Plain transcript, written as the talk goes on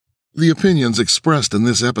The opinions expressed in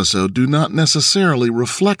this episode do not necessarily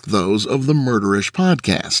reflect those of the Murderish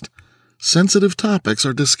podcast. Sensitive topics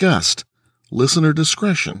are discussed. Listener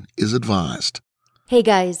discretion is advised. Hey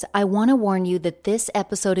guys, I want to warn you that this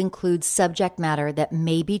episode includes subject matter that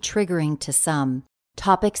may be triggering to some.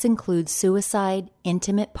 Topics include suicide,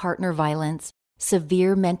 intimate partner violence,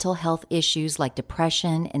 severe mental health issues like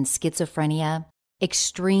depression and schizophrenia,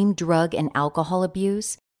 extreme drug and alcohol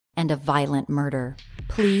abuse, and a violent murder.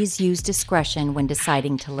 Please use discretion when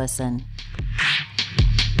deciding to listen.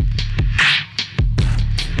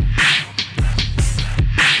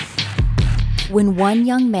 When one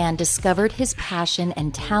young man discovered his passion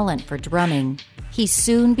and talent for drumming, he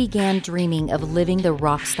soon began dreaming of living the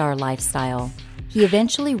rock star lifestyle. He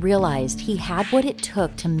eventually realized he had what it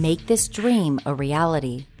took to make this dream a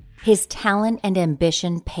reality. His talent and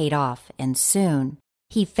ambition paid off, and soon,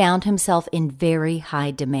 he found himself in very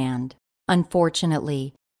high demand.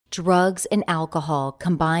 Unfortunately, drugs and alcohol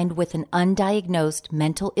combined with an undiagnosed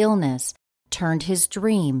mental illness turned his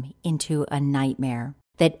dream into a nightmare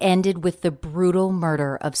that ended with the brutal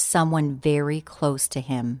murder of someone very close to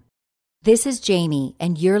him. This is Jamie,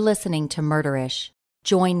 and you're listening to Murderish.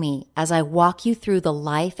 Join me as I walk you through the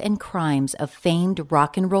life and crimes of famed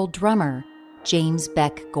rock and roll drummer James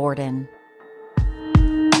Beck Gordon.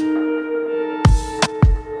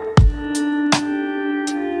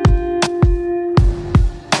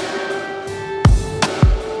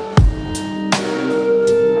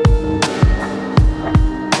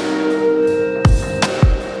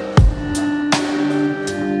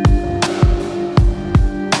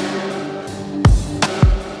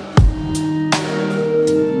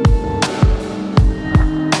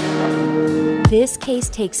 This case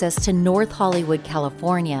takes us to North Hollywood,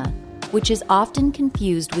 California, which is often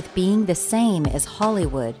confused with being the same as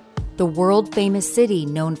Hollywood, the world-famous city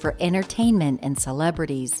known for entertainment and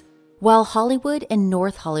celebrities. While Hollywood and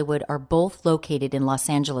North Hollywood are both located in Los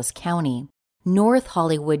Angeles County, North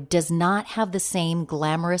Hollywood does not have the same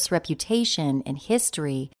glamorous reputation and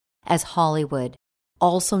history as Hollywood,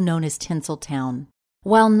 also known as Tinseltown.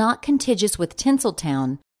 While not contiguous with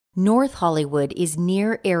Tinseltown, North Hollywood is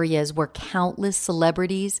near areas where countless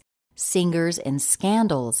celebrities, singers, and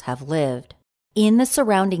scandals have lived. In the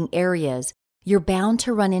surrounding areas, you're bound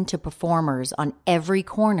to run into performers on every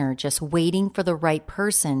corner just waiting for the right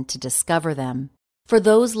person to discover them. For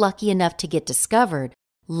those lucky enough to get discovered,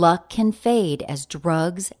 luck can fade as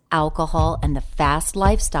drugs, alcohol, and the fast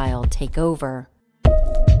lifestyle take over.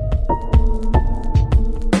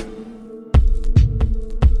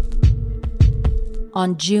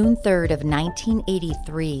 On June 3rd of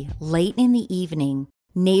 1983, late in the evening,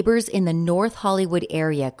 neighbors in the North Hollywood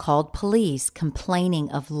area called police complaining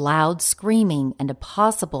of loud screaming and a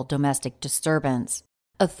possible domestic disturbance.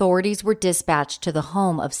 Authorities were dispatched to the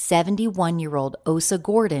home of 71-year-old Osa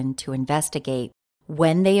Gordon to investigate.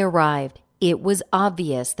 When they arrived, it was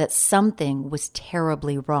obvious that something was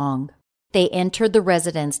terribly wrong. They entered the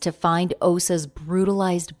residence to find Osa's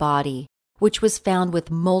brutalized body, which was found with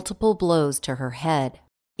multiple blows to her head.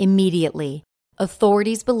 Immediately,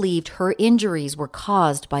 authorities believed her injuries were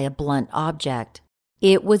caused by a blunt object.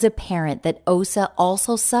 It was apparent that Osa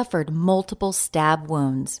also suffered multiple stab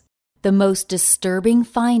wounds. The most disturbing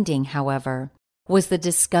finding, however, was the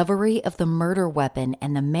discovery of the murder weapon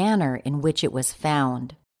and the manner in which it was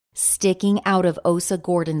found. Sticking out of Osa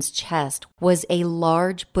Gordon's chest was a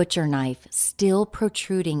large butcher knife still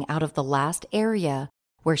protruding out of the last area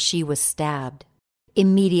where she was stabbed.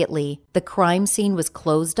 Immediately, the crime scene was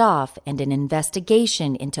closed off and an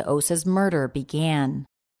investigation into Osa's murder began.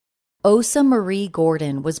 Osa Marie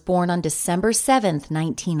Gordon was born on December 7,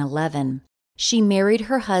 1911. She married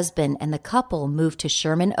her husband and the couple moved to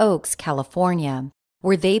Sherman Oaks, California,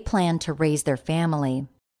 where they planned to raise their family.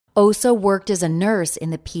 Osa worked as a nurse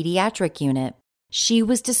in the pediatric unit. She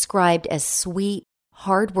was described as sweet,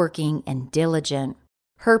 hardworking, and diligent.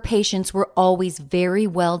 Her patients were always very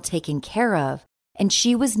well taken care of, and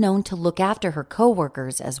she was known to look after her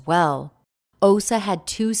coworkers as well. Osa had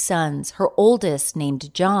 2 sons, her oldest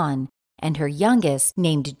named John, and her youngest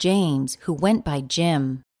named James, who went by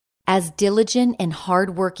Jim. As diligent and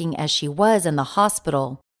hardworking as she was in the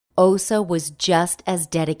hospital, Osa was just as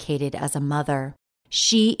dedicated as a mother.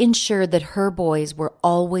 She ensured that her boys were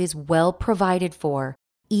always well provided for,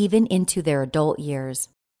 even into their adult years.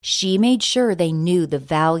 She made sure they knew the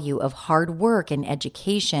value of hard work and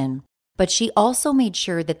education, but she also made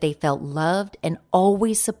sure that they felt loved and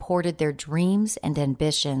always supported their dreams and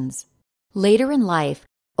ambitions. Later in life,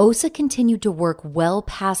 Osa continued to work well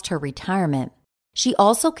past her retirement. She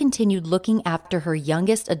also continued looking after her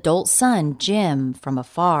youngest adult son, Jim, from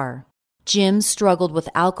afar. Jim struggled with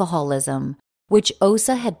alcoholism, which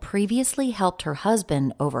Osa had previously helped her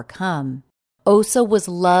husband overcome. Osa was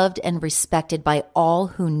loved and respected by all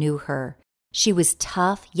who knew her. She was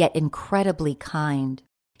tough yet incredibly kind.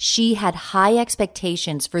 She had high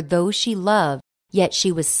expectations for those she loved, yet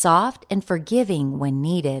she was soft and forgiving when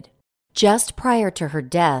needed. Just prior to her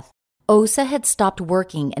death, Osa had stopped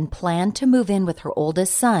working and planned to move in with her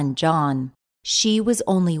oldest son, John. She was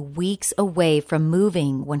only weeks away from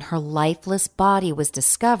moving when her lifeless body was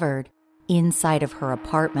discovered inside of her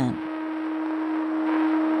apartment.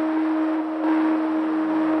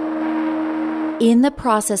 In the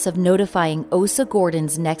process of notifying Osa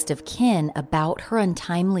Gordon's next of kin about her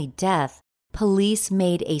untimely death, police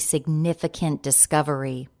made a significant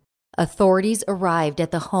discovery. Authorities arrived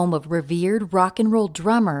at the home of revered rock and roll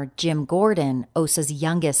drummer Jim Gordon, Osa's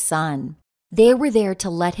youngest son. They were there to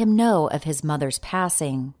let him know of his mother's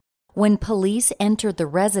passing. When police entered the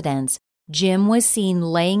residence, Jim was seen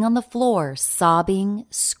laying on the floor, sobbing,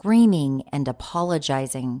 screaming, and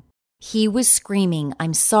apologizing. He was screaming,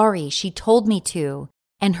 "I'm sorry, she told me to,"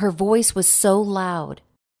 and her voice was so loud.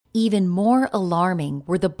 Even more alarming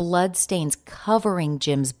were the bloodstains covering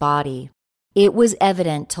Jim's body. It was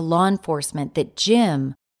evident to law enforcement that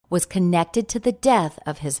Jim was connected to the death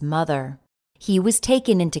of his mother. He was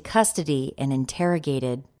taken into custody and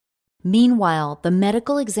interrogated. Meanwhile, the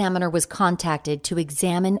medical examiner was contacted to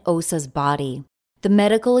examine Osa's body. The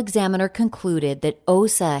medical examiner concluded that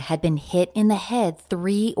Osa had been hit in the head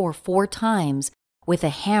 3 or 4 times with a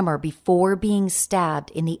hammer before being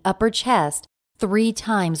stabbed in the upper chest 3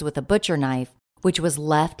 times with a butcher knife, which was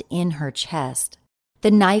left in her chest.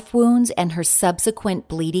 The knife wounds and her subsequent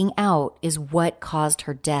bleeding out is what caused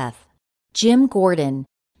her death. Jim Gordon,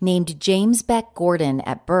 named James Beck Gordon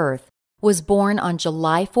at birth, was born on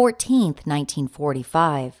July 14,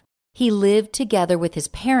 1945. He lived together with his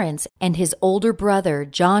parents and his older brother,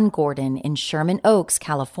 John Gordon, in Sherman Oaks,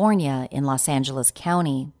 California, in Los Angeles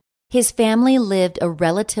County. His family lived a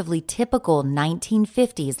relatively typical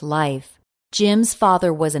 1950s life. Jim's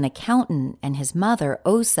father was an accountant, and his mother,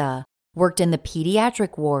 Osa, worked in the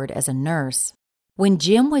pediatric ward as a nurse. When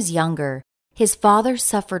Jim was younger, his father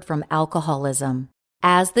suffered from alcoholism.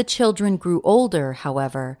 As the children grew older,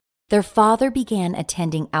 however, their father began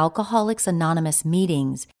attending Alcoholics Anonymous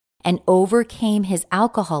meetings and overcame his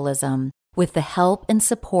alcoholism with the help and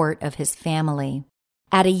support of his family.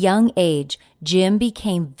 At a young age, Jim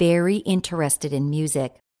became very interested in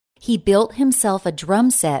music. He built himself a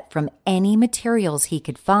drum set from any materials he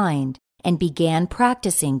could find and began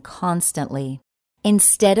practicing constantly.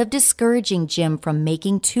 Instead of discouraging Jim from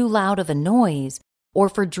making too loud of a noise or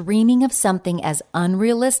for dreaming of something as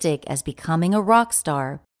unrealistic as becoming a rock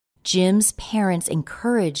star, Jim's parents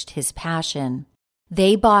encouraged his passion.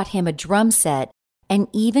 They bought him a drum set and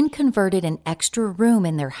even converted an extra room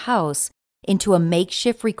in their house into a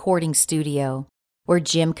makeshift recording studio where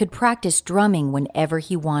Jim could practice drumming whenever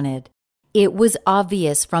he wanted. It was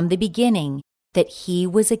obvious from the beginning that he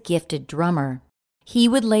was a gifted drummer. He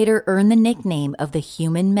would later earn the nickname of the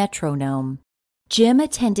human metronome. Jim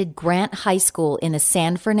attended Grant High School in the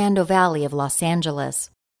San Fernando Valley of Los Angeles.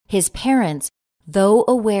 His parents, though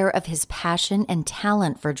aware of his passion and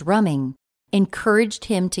talent for drumming, encouraged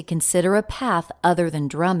him to consider a path other than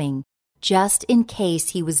drumming, just in case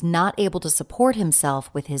he was not able to support himself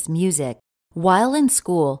with his music. While in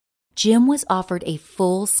school, Jim was offered a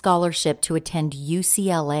full scholarship to attend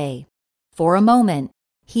UCLA. For a moment,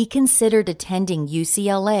 he considered attending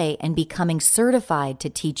UCLA and becoming certified to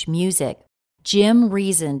teach music. Jim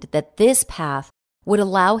reasoned that this path would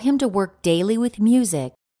allow him to work daily with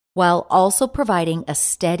music while also providing a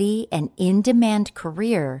steady and in-demand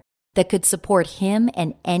career that could support him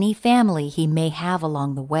and any family he may have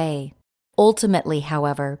along the way. Ultimately,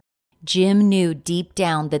 however, Jim knew deep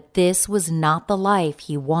down that this was not the life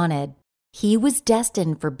he wanted. He was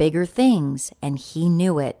destined for bigger things, and he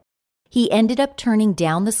knew it. He ended up turning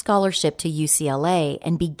down the scholarship to UCLA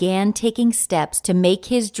and began taking steps to make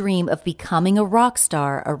his dream of becoming a rock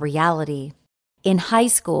star a reality. In high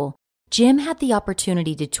school, Jim had the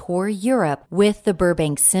opportunity to tour Europe with the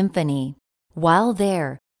Burbank Symphony. While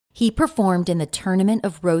there, he performed in the Tournament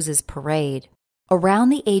of Roses parade. Around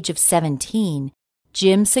the age of 17,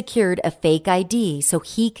 Jim secured a fake ID so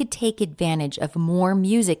he could take advantage of more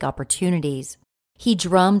music opportunities. He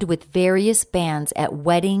drummed with various bands at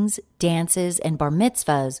weddings, dances, and bar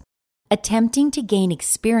mitzvahs, attempting to gain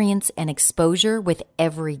experience and exposure with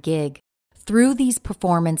every gig. Through these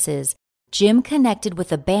performances, Jim connected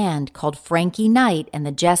with a band called Frankie Knight and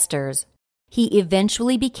the Jesters. He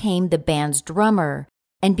eventually became the band's drummer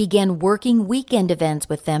and began working weekend events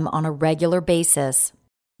with them on a regular basis.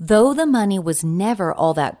 Though the money was never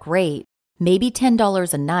all that great, maybe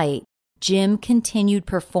 $10 a night, Jim continued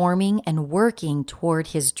performing and working toward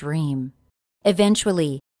his dream.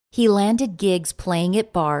 Eventually, he landed gigs playing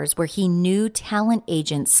at bars where he knew talent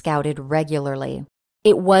agents scouted regularly.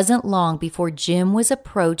 It wasn't long before Jim was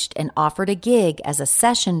approached and offered a gig as a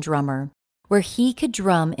session drummer, where he could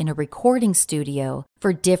drum in a recording studio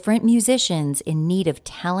for different musicians in need of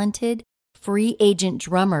talented, free agent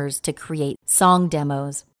drummers to create song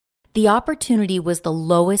demos. The opportunity was the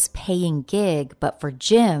lowest paying gig, but for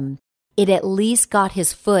Jim, it at least got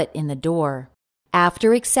his foot in the door.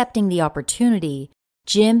 After accepting the opportunity,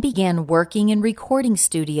 Jim began working in recording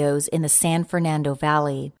studios in the San Fernando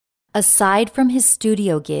Valley. Aside from his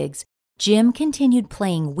studio gigs, Jim continued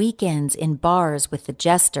playing weekends in bars with the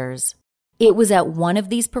Jesters. It was at one of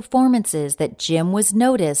these performances that Jim was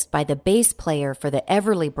noticed by the bass player for the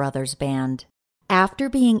Everly Brothers band. After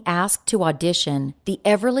being asked to audition, the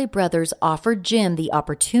Everly Brothers offered Jim the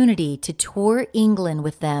opportunity to tour England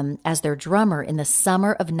with them as their drummer in the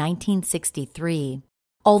summer of 1963.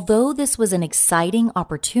 Although this was an exciting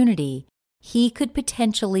opportunity, he could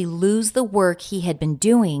potentially lose the work he had been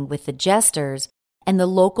doing with the Jesters and the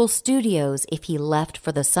local studios if he left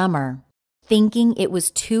for the summer. Thinking it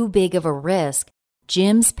was too big of a risk,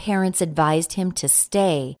 Jim's parents advised him to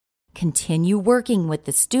stay, continue working with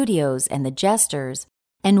the studios and the Jesters,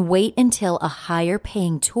 and wait until a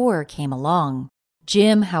higher-paying tour came along.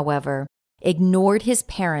 Jim, however, ignored his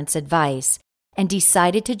parents' advice and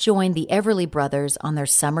decided to join the Everly Brothers on their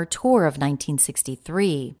summer tour of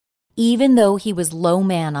 1963. Even though he was low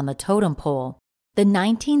man on the totem pole, the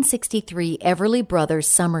 1963 Everly Brothers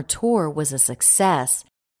summer tour was a success,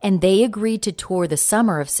 and they agreed to tour the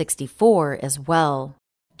summer of '64 as well.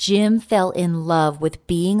 Jim fell in love with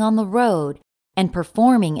being on the road and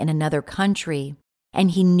performing in another country, and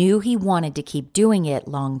he knew he wanted to keep doing it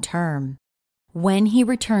long term. When he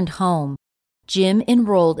returned home, Jim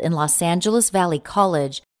enrolled in Los Angeles Valley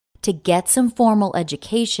College to get some formal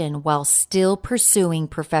education while still pursuing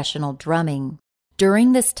professional drumming.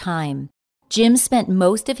 During this time, Jim spent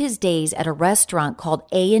most of his days at a restaurant called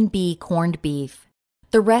A&B Corned Beef.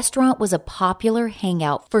 The restaurant was a popular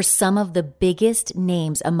hangout for some of the biggest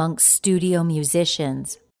names amongst studio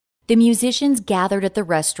musicians. The musicians gathered at the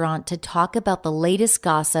restaurant to talk about the latest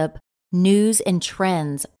gossip, news, and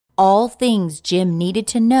trends, all things Jim needed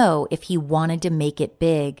to know if he wanted to make it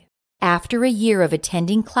big. After a year of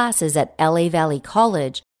attending classes at LA Valley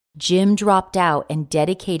College, Jim dropped out and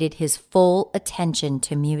dedicated his full attention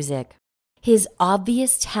to music. His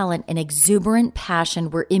obvious talent and exuberant passion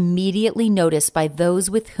were immediately noticed by those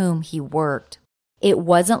with whom he worked. It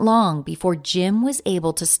wasn't long before Jim was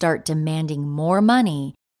able to start demanding more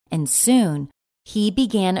money, and soon he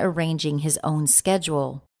began arranging his own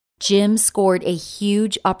schedule. Jim scored a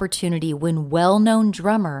huge opportunity when well-known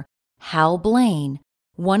drummer Hal Blaine,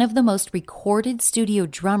 one of the most recorded studio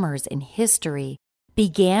drummers in history,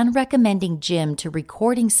 began recommending Jim to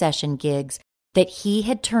recording session gigs that he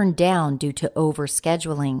had turned down due to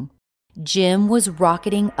overscheduling. Jim was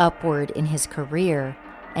rocketing upward in his career,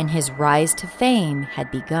 and his rise to fame had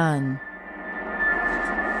begun.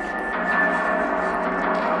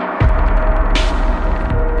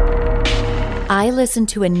 I listen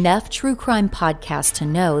to enough true crime podcasts to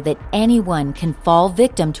know that anyone can fall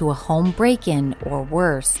victim to a home break-in or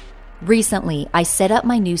worse. Recently, I set up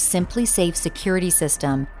my new Simply Safe security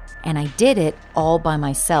system, and I did it all by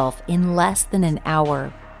myself in less than an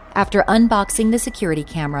hour. After unboxing the security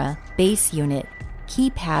camera, base unit,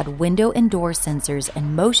 keypad, window and door sensors,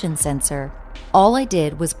 and motion sensor, all I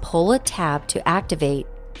did was pull a tab to activate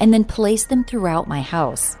and then place them throughout my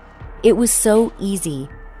house. It was so easy.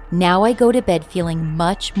 Now I go to bed feeling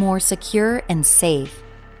much more secure and safe.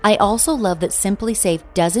 I also love that Simply Safe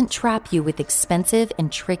doesn't trap you with expensive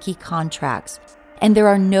and tricky contracts, and there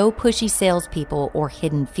are no pushy salespeople or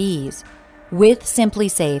hidden fees. With Simply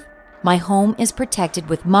Safe, my home is protected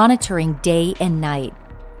with monitoring day and night,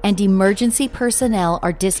 and emergency personnel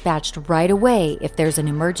are dispatched right away if there's an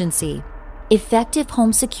emergency. Effective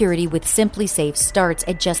home security with Simply Safe starts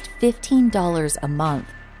at just $15 a month.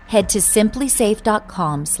 Head to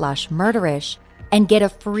simplysafe.com/murderish and get a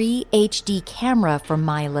free HD camera for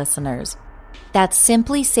my listeners. That's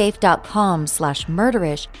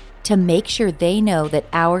simplysafe.com/murderish to make sure they know that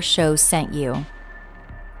our show sent you.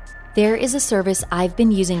 There is a service I've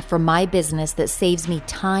been using for my business that saves me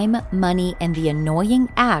time, money, and the annoying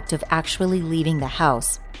act of actually leaving the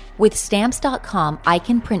house. With Stamps.com, I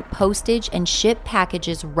can print postage and ship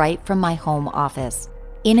packages right from my home office.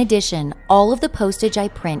 In addition, all of the postage I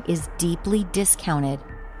print is deeply discounted.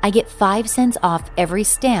 I get 5 cents off every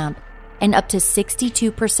stamp, and up to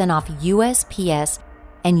 62% off USPS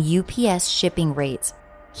and UPS shipping rates.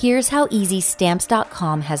 Here's how easy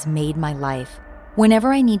Stamps.com has made my life.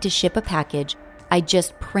 Whenever I need to ship a package, I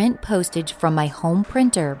just print postage from my home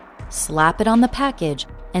printer, slap it on the package,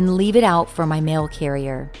 and leave it out for my mail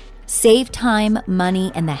carrier. Save time,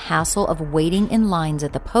 money, and the hassle of waiting in lines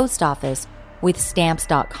at the post office with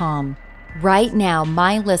Stamps.com. Right now,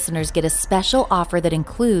 my listeners get a special offer that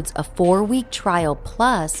includes a 4-week trial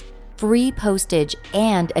plus free postage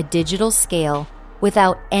and a digital scale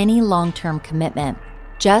without any long-term commitment.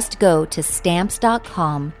 Just go to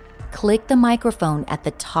Stamps.com, click the microphone at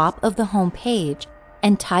the top of the home page,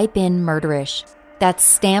 and type in Murderish. That's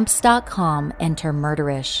Stamps.com, enter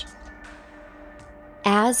Murderish.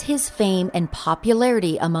 As his fame and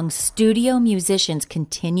popularity among studio musicians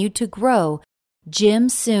continued to grow, Jim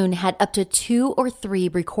soon had up to 2 or 3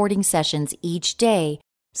 recording sessions each day,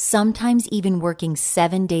 sometimes even working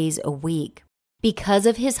 7 days a week. Because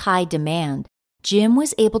of his high demand, Jim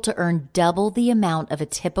was able to earn double the amount of a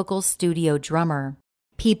typical studio drummer.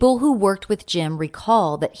 People who worked with Jim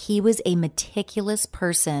recall that he was a meticulous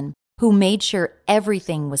person who made sure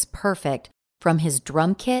everything was perfect, from his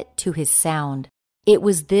drum kit to his sound. It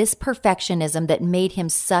was this perfectionism that made him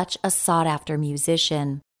such a sought-after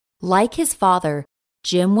musician. Like his father,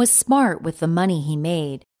 Jim was smart with the money he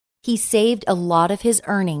made. He saved a lot of his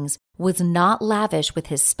earnings, was not lavish with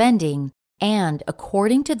his spending, and,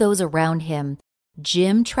 according to those around him,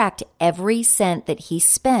 Jim tracked every cent that he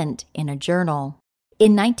spent in a journal.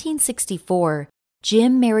 In 1964,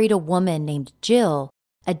 Jim married a woman named Jill,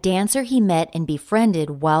 a dancer he met and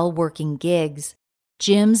befriended while working gigs.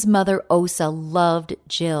 Jim's mother, Osa, loved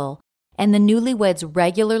Jill, and the newlyweds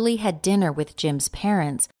regularly had dinner with Jim's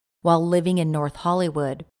parents while living in North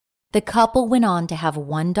Hollywood. The couple went on to have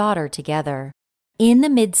 1 daughter together. In the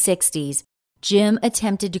mid-60s, Jim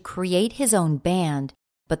attempted to create his own band,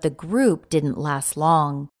 but the group didn't last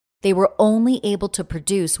long. They were only able to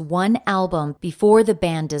produce 1 album before the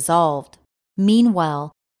band dissolved.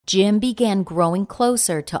 Meanwhile, Jim began growing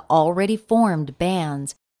closer to already formed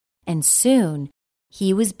bands, and soon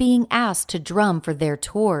he was being asked to drum for their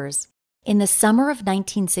tours. In the summer of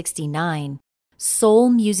 1969, soul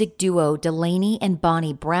music duo Delaney and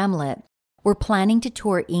Bonnie Bramlett were planning to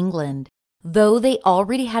tour England. Though they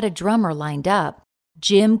already had a drummer lined up,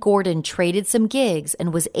 Jim Gordon traded some gigs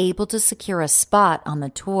and was able to secure a spot on the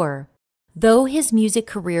tour. Though his music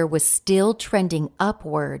career was still trending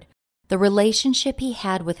upward, the relationship he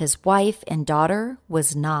had with his wife and daughter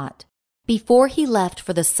was not. Before he left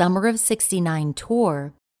for the Summer of '69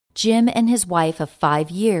 tour, Jim and his wife of 5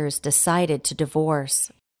 years decided to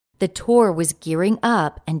divorce. The tour was gearing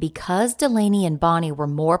up, and because Delaney and Bonnie were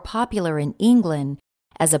more popular in England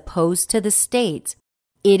as opposed to the States,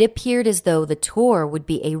 it appeared as though the tour would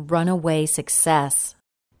be a runaway success.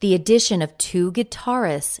 The addition of 2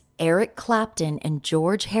 guitarists, Eric Clapton and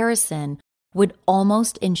George Harrison, would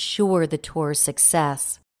almost ensure the tour's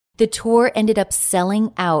success. The tour ended up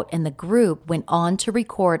selling out, and the group went on to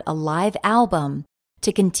record a live album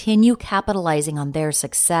to continue capitalizing on their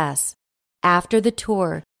success. After the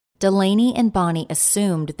tour, Delaney and Bonnie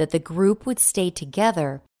assumed that the group would stay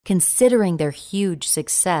together, considering their huge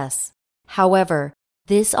success. However,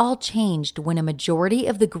 this all changed when a majority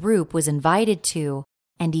of the group was invited to,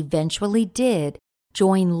 and eventually did,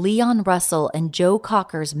 join Leon Russell and Joe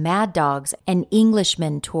Cocker's Mad Dogs and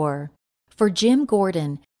Englishmen tour. For Jim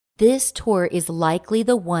Gordon, this tour is likely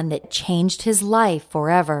the one that changed his life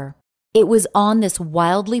forever. It was on this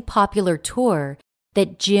wildly popular tour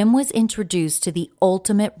that Jim was introduced to the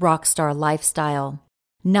ultimate rock star lifestyle.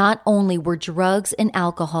 Not only were drugs and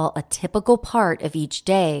alcohol a typical part of each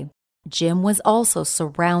day, Jim was also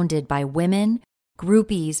surrounded by women,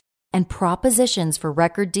 groupies, and propositions for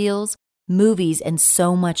record deals, movies, and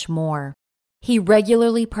so much more. He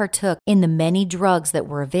regularly partook in the many drugs that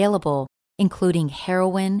were available, including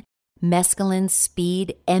heroin, mescaline,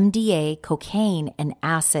 speed, MDA, cocaine, and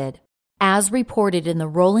acid. As reported in the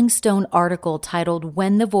Rolling Stone article titled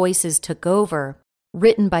When the Voices Took Over,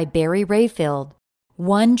 written by Barry Rayfield,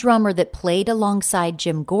 one drummer that played alongside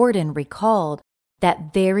Jim Gordon recalled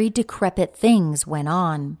that very decrepit things went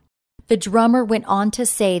on. The drummer went on to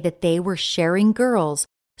say that they were sharing girls,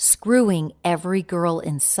 screwing every girl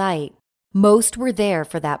in sight. Most were there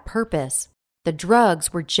for that purpose. The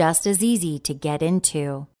drugs were just as easy to get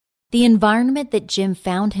into. The environment that Jim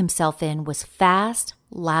found himself in was fast,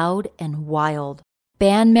 loud, and wild.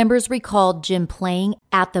 Band members recalled Jim playing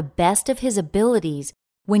at the best of his abilities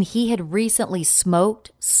when he had recently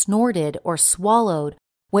smoked, snorted, or swallowed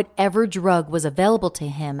whatever drug was available to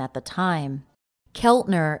him at the time.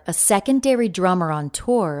 Keltner, a secondary drummer on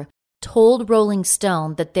tour, told Rolling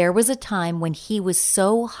Stone that there was a time when he was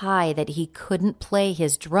so high that he couldn't play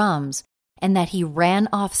his drums and that he ran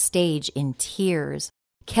off stage in tears.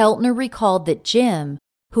 Keltner recalled that Jim,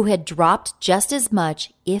 who had dropped just as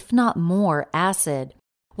much, if not more, acid,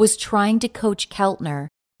 was trying to coach Keltner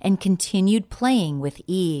and continued playing with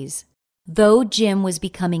ease. Though Jim was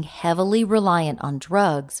becoming heavily reliant on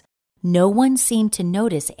drugs, no one seemed to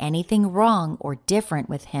notice anything wrong or different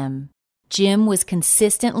with him. Jim was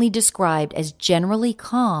consistently described as generally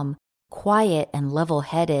calm, quiet, and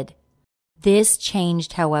level-headed. This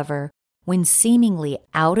changed, however, when seemingly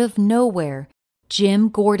out of nowhere, Jim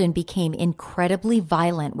Gordon became incredibly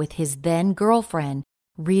violent with his then-girlfriend,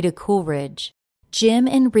 Rita Coolidge. Jim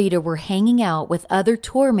and Rita were hanging out with other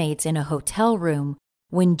tour mates in a hotel room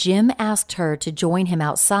when Jim asked her to join him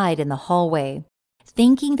outside in the hallway.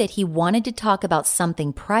 Thinking that he wanted to talk about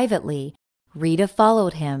something privately, Rita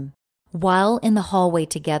followed him. While in the hallway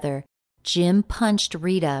together, Jim punched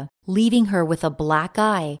Rita, leaving her with a black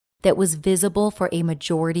eye that was visible for a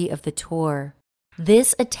majority of the tour.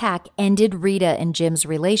 This attack ended Rita and Jim's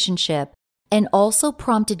relationship and also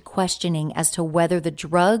prompted questioning as to whether the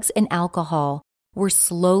drugs and alcohol were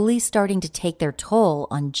slowly starting to take their toll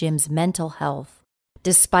on Jim's mental health.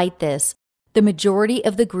 Despite this, the majority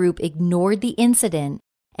of the group ignored the incident,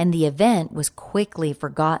 and the event was quickly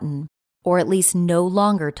forgotten, or at least no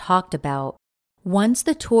longer talked about. Once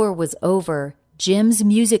the tour was over, Jim's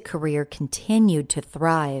music career continued to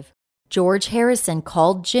thrive. George Harrison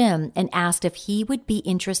called Jim and asked if he would be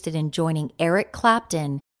interested in joining Eric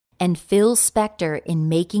Clapton and Phil Spector in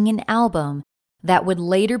making an album that would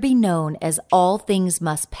later be known as All Things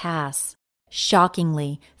Must Pass.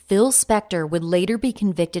 Shockingly, Phil Spector would later be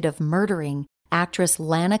convicted of murdering actress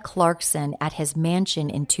Lana Clarkson at his mansion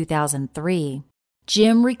in 2003.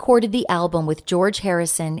 Jim recorded the album with George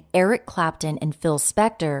Harrison, Eric Clapton, and Phil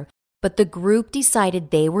Spector, but the group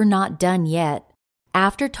decided they were not done yet.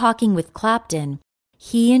 After talking with Clapton,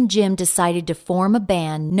 he and Jim decided to form a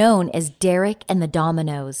band known as Derek and the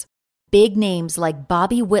Dominoes. Big names like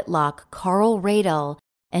Bobby Whitlock, Carl Radel,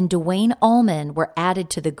 and Dwayne Allman were added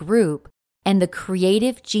to the group, and the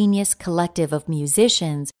Creative Genius Collective of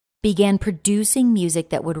musicians began producing music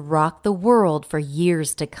that would rock the world for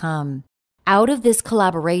years to come. Out of this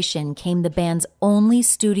collaboration came the band's only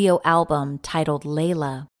studio album titled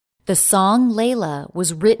Layla. The song Layla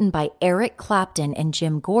was written by Eric Clapton and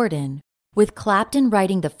Jim Gordon, with Clapton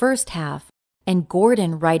writing the first half and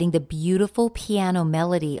Gordon writing the beautiful piano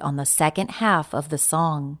melody on the second half of the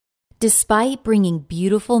song. Despite bringing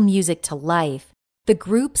beautiful music to life, the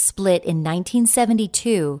group split in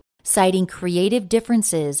 1972, citing creative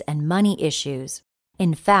differences and money issues.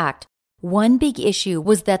 In fact, one big issue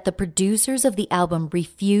was that the producers of the album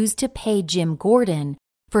refused to pay Jim Gordon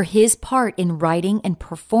for his part in writing and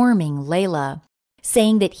performing Layla,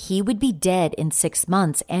 saying that he would be dead in 6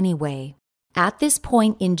 months anyway. At this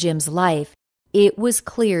point in Jim's life, it was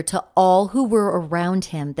clear to all who were around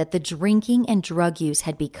him that the drinking and drug use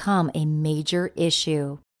had become a major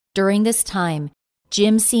issue. During this time,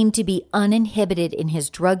 Jim seemed to be uninhibited in his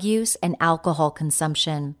drug use and alcohol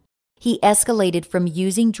consumption. He escalated from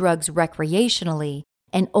using drugs recreationally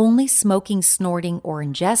and only smoking, snorting, or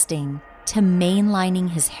ingesting to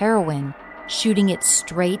mainlining his heroin, shooting it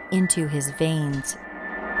straight into his veins.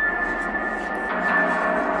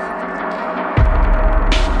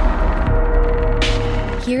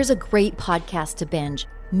 Here's a great podcast to binge.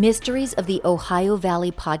 Mysteries of the Ohio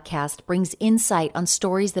Valley podcast brings insight on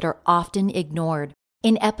stories that are often ignored.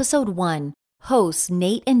 In episode 1, hosts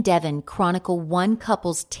Nate and Devin chronicle one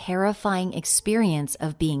couple's terrifying experience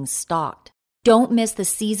of being stalked. Don't miss the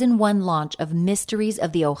season 1 launch of Mysteries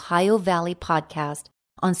of the Ohio Valley podcast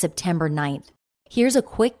on September 9th. Here's a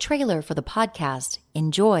quick trailer for the podcast.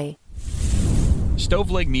 Enjoy.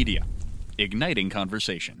 Stoveleg Media, igniting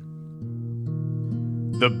conversation.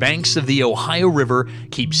 The banks of the Ohio River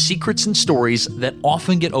keep secrets and stories that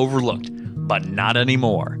often get overlooked, but not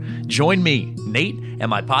anymore. Join me, Nate, and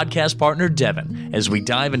my podcast partner, Devin, as we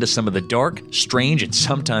dive into some of the dark, strange, and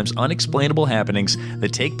sometimes unexplainable happenings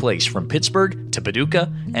that take place from Pittsburgh to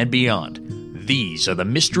Paducah and beyond. These are the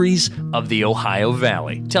mysteries of the Ohio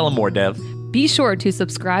Valley. Tell them more, Dev. Be sure to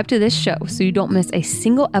subscribe to this show so you don't miss a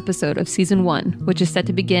single episode of Season 1, which is set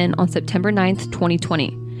to begin on September 9th,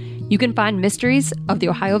 2020. You can find Mysteries of the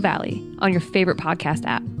Ohio Valley on your favorite podcast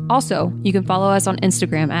app. Also, you can follow us on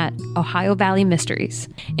Instagram at Ohio Valley Mysteries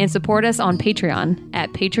and support us on Patreon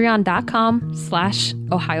at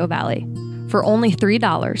patreon.com/Ohio Valley. For only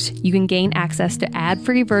 $3, you can gain access to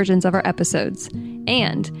ad-free versions of our episodes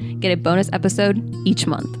and get a bonus episode each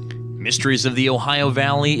month. Mysteries of the Ohio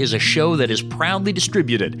Valley is a show that is proudly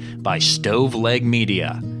distributed by Stoveleg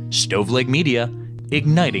Media. Stoveleg Media,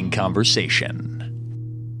 igniting conversation.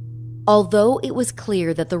 Although it was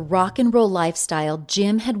clear that the rock and roll lifestyle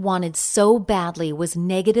Jim had wanted so badly was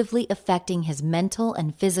negatively affecting his mental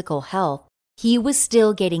and physical health, he was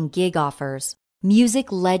still getting gig offers.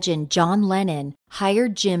 Music legend John Lennon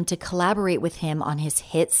hired Jim to collaborate with him on his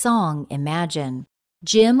hit song, Imagine.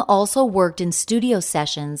 Jim also worked in studio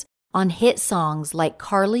sessions on hit songs like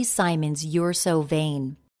Carly Simon's You're So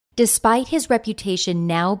Vain. Despite his reputation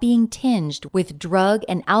now being tinged with drug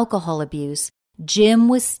and alcohol abuse, Jim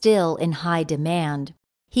was still in high demand.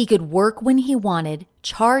 He could work when he wanted,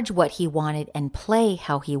 charge what he wanted, and play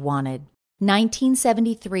how he wanted.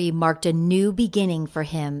 1973 marked a new beginning for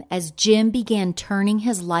him as Jim began turning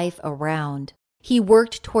his life around. He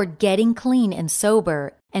worked toward getting clean and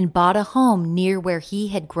sober and bought a home near where he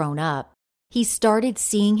had grown up. He started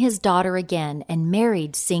seeing his daughter again and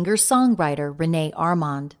married singer-songwriter Renee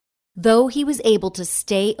Armand. Though he was able to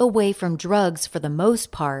stay away from drugs for the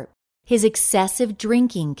most part, his excessive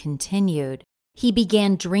drinking continued. He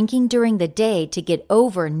began drinking during the day to get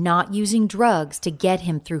over not using drugs to get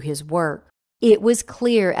him through his work. It was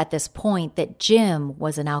clear at this point that Jim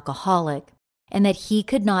was an alcoholic and that he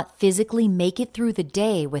could not physically make it through the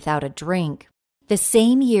day without a drink. The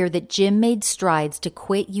same year that Jim made strides to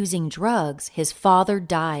quit using drugs, his father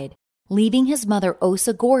died, leaving his mother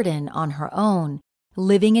Osa Gordon on her own,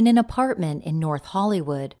 living in an apartment in North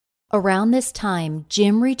Hollywood. Around this time,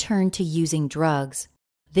 Jim returned to using drugs.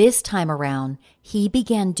 This time around, he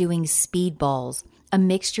began doing speedballs, a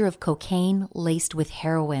mixture of cocaine laced with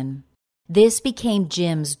heroin. This became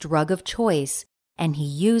Jim's drug of choice, and he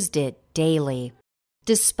used it daily.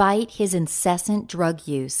 Despite his incessant drug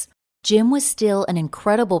use, Jim was still an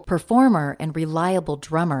incredible performer and reliable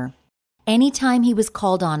drummer. Anytime he was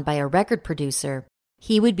called on by a record producer,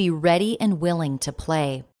 he would be ready and willing to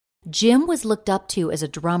play. Jim was looked up to as a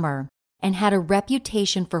drummer and had a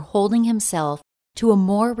reputation for holding himself to a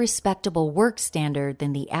more respectable work standard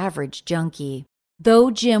than the average junkie. Though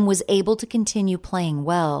Jim was able to continue playing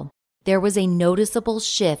well, there was a noticeable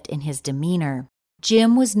shift in his demeanor.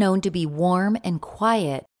 Jim was known to be warm and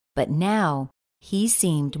quiet, but now he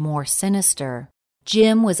seemed more sinister.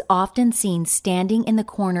 Jim was often seen standing in the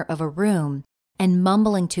corner of a room and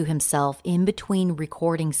mumbling to himself in between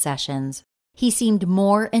recording sessions. He seemed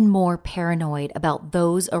more and more paranoid about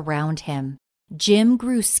those around him. Jim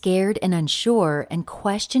grew scared and unsure and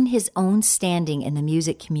questioned his own standing in the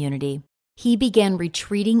music community. He began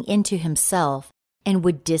retreating into himself and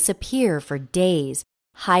would disappear for days,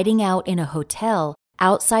 hiding out in a hotel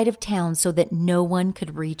outside of town so that no one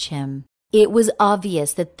could reach him. It was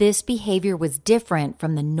obvious that this behavior was different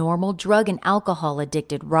from the normal drug and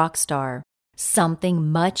alcohol-addicted rock star. Something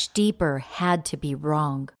much deeper had to be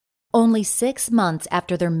wrong. Only 6 months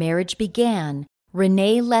after their marriage began,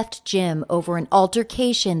 Renee left Jim over an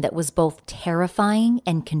altercation that was both terrifying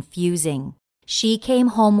and confusing. She came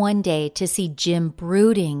home one day to see Jim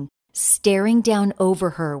brooding, staring down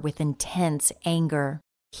over her with intense anger.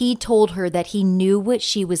 He told her that he knew what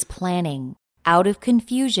she was planning. Out of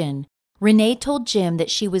confusion, Renee told Jim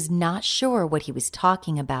that she was not sure what he was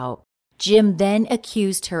talking about. Jim then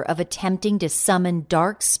accused her of attempting to summon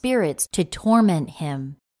dark spirits to torment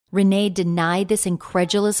him. Renee denied this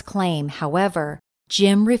incredulous claim. However,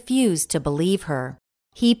 Jim refused to believe her.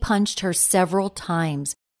 He punched her several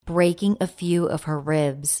times, breaking a few of her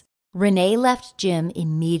ribs. Renee left Jim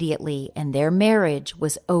immediately, and their marriage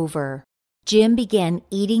was over. Jim began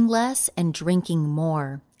eating less and drinking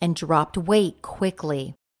more, and dropped weight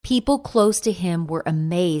quickly. People close to him were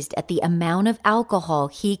amazed at the amount of alcohol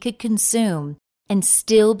he could consume and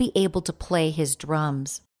still be able to play his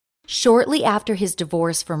drums. Shortly after his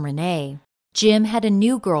divorce from Renee, Jim had a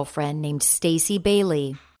new girlfriend named Stacy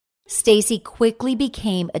Bailey. Stacy quickly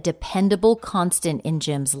became a dependable constant in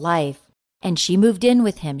Jim's life, and she moved in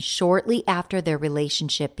with him shortly after their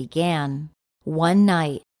relationship began. One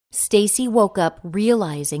night, Stacy woke up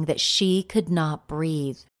realizing that she could not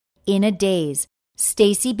breathe. In a daze,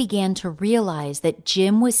 Stacy began to realize that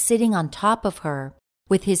Jim was sitting on top of her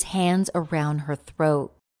with his hands around her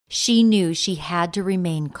throat. She knew she had to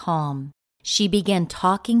remain calm. She began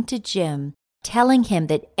talking to Jim, telling him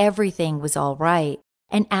that everything was all right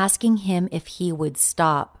and asking him if he would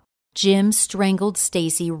stop. Jim strangled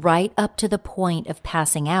Stacy right up to the point of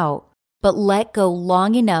passing out, but let go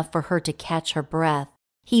long enough for her to catch her breath.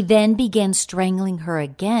 He then began strangling her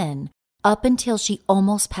again, up until she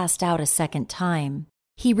almost passed out a second time.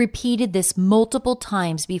 He repeated this multiple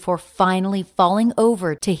times before finally falling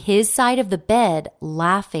over to his side of the bed,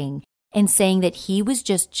 laughing and saying that he was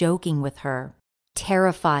just joking with her.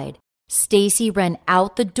 Terrified, Stacy ran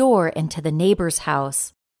out the door into the neighbor's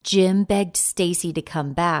house. Jim begged Stacy to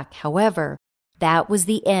come back. However, that was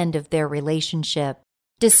the end of their relationship.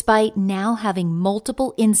 Despite now having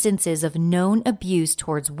multiple instances of known abuse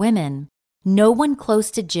towards women, no one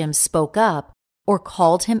close to Jim spoke up or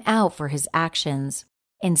called him out for his actions.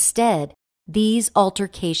 Instead, these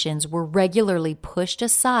altercations were regularly pushed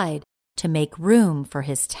aside to make room for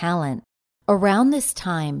his talent. Around this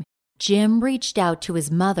time, Jim reached out to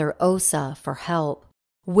his mother, Osa, for help.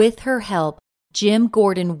 With her help, Jim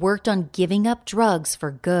Gordon worked on giving up drugs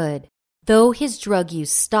for good. Though his drug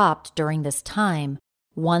use stopped during this time,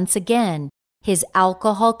 once again, his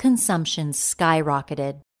alcohol consumption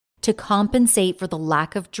skyrocketed. To compensate for the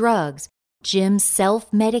lack of drugs, Jim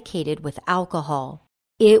self-medicated with alcohol.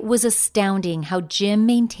 It was astounding how Jim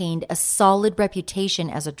maintained a solid reputation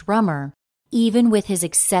as a drummer, even with his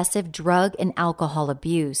excessive drug and alcohol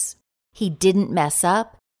abuse. He didn't mess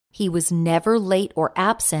up, he was never late or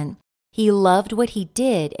absent, he loved what he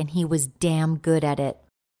did, and he was damn good at it.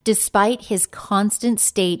 Despite his constant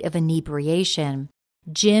state of inebriation,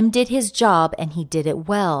 Jim did his job and he did it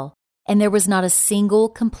well, and there was not a single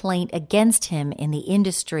complaint against him in the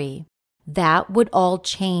industry. That would all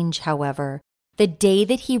change, however, the day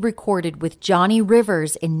that he recorded with Johnny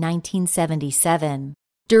Rivers in 1977.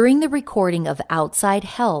 During the recording of Outside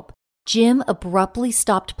Help, Jim abruptly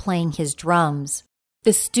stopped playing his drums.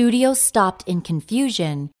 The studio stopped in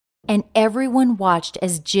confusion, and everyone watched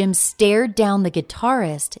as Jim stared down the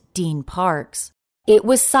guitarist, Dean Parks. It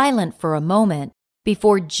was silent for a moment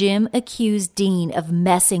before Jim accused Dean of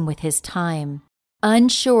messing with his time.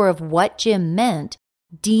 Unsure of what Jim meant,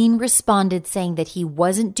 Dean responded saying that he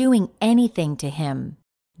wasn't doing anything to him.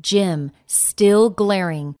 Jim, still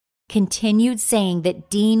glaring, continued saying that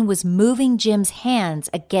Dean was moving Jim's hands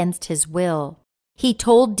against his will. He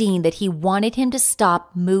told Dean that he wanted him to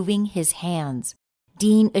stop moving his hands.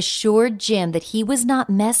 Dean assured Jim that he was not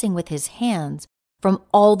messing with his hands from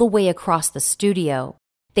all the way across the studio.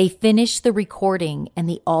 They finished the recording and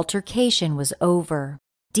the altercation was over.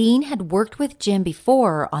 Dean had worked with Jim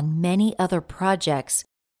before on many other projects,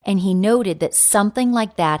 and he noted that something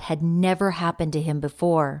like that had never happened to him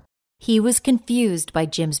before. He was confused by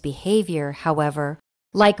Jim's behavior, however.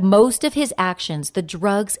 Like most of his actions, the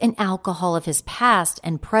drugs and alcohol of his past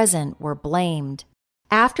and present were blamed.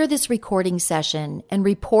 After this recording session and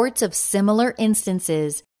reports of similar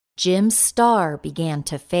instances, Jim's star began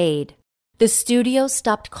to fade. The studio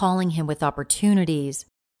stopped calling him with opportunities.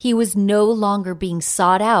 He was no longer being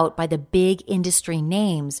sought out by the big industry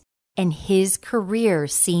names, and his career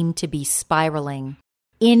seemed to be spiraling.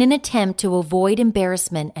 In an attempt to avoid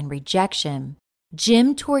embarrassment and rejection,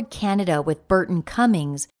 Jim toured Canada with Burton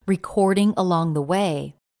Cummings, recording along the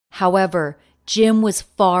way. However, Jim was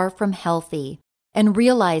far from healthy and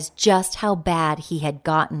realized just how bad he had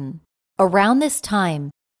gotten. Around this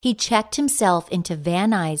time, he checked himself into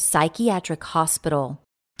Van Nuys Psychiatric Hospital.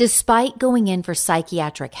 Despite going in for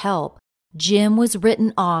psychiatric help, Jim was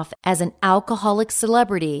written off as an alcoholic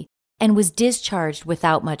celebrity and was discharged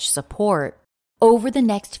without much support. Over the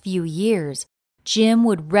next few years, Jim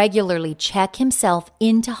would regularly check himself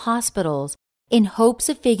into hospitals in hopes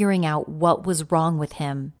of figuring out what was wrong with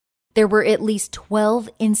him. There were at least 12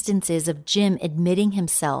 instances of Jim admitting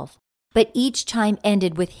himself, but each time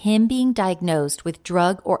ended with him being diagnosed with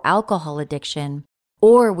drug or alcohol addiction,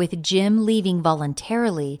 or with Jim leaving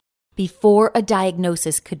voluntarily before a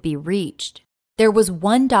diagnosis could be reached. There was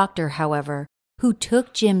one doctor, however, who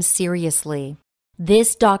took Jim seriously.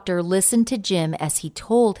 This doctor listened to Jim as he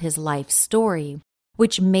told his life story,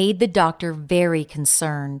 which made the doctor very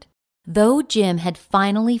concerned. Though Jim had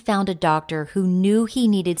finally found a doctor who knew he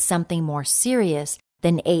needed something more serious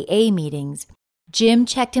than AA meetings, Jim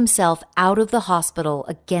checked himself out of the hospital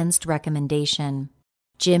against recommendation.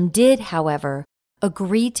 Jim did, however,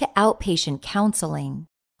 agree to outpatient counseling.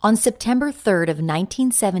 On September 3rd of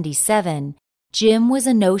 1977, Jim was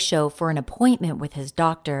a no-show for an appointment with his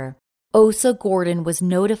doctor. Osa Gordon was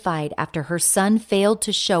notified after her son failed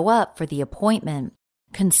to show up for the appointment.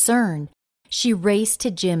 Concerned, she raced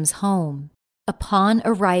to Jim's home. Upon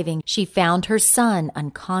arriving, she found her son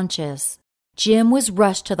unconscious. Jim was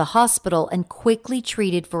rushed to the hospital and quickly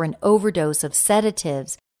treated for an overdose of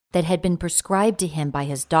sedatives that had been prescribed to him by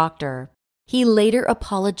his doctor. He later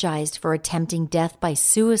apologized for attempting death by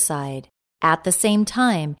suicide. At the same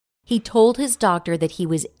time, he told his doctor that he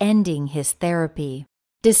was ending his therapy.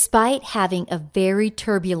 Despite having a very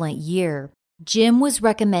turbulent year, Jim was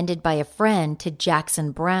recommended by a friend to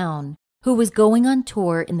Jackson Browne, who was going on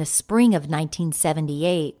tour in the spring of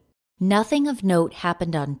 1978. Nothing of note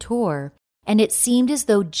happened on tour, and it seemed as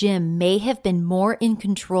though Jim may have been more in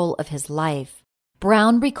control of his life.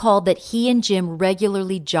 Brown recalled that he and Jim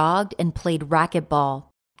regularly jogged and played racquetball.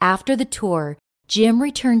 After the tour, Jim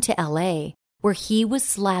returned to LA, where he was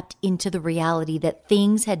slapped into the reality that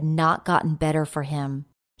things had not gotten better for him.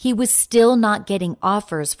 He was still not getting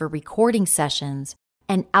offers for recording sessions,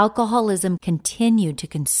 and alcoholism continued to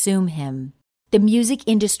consume him. The music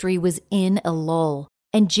industry was in a lull,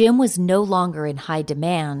 and Jim was no longer in high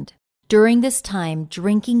demand. During this time,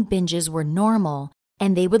 drinking binges were normal,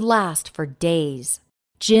 and they would last for days.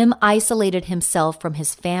 Jim isolated himself from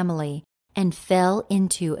his family and fell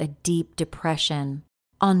into a deep depression.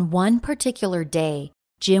 On one particular day,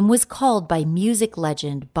 Jim was called by music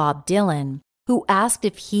legend Bob Dylan, who asked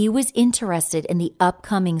if he was interested in the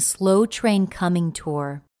upcoming Slow Train Coming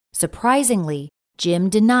tour. Surprisingly, Jim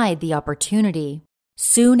denied the opportunity.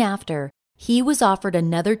 Soon after, he was offered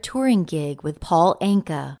another touring gig with Paul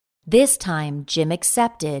Anka. This time, Jim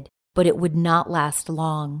accepted, but it would not last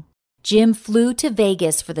long. Jim flew to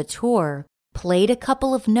Vegas for the tour, played a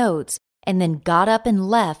couple of notes, and then got up and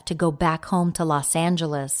left to go back home to Los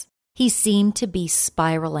Angeles. He seemed to be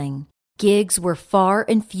spiraling. Gigs were far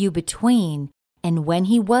and few between, and when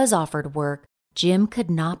he was offered work, Jim could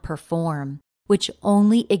not perform, which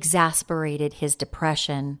only exasperated his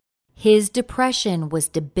depression. His depression was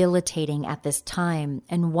debilitating at this time,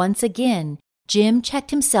 and once again, Jim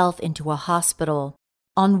checked himself into a hospital.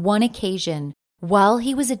 On one occasion, while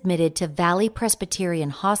he was admitted to Valley Presbyterian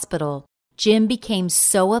Hospital, Jim became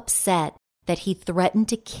so upset that he threatened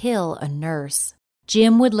to kill a nurse.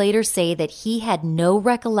 Jim would later say that he had no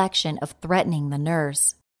recollection of threatening the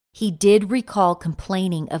nurse. He did recall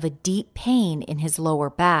complaining of a deep pain in his lower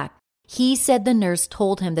back. He said the nurse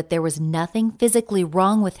told him that there was nothing physically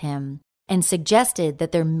wrong with him and suggested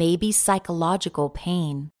that there may be psychological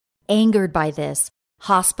pain. Angered by this,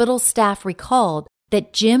 hospital staff recalled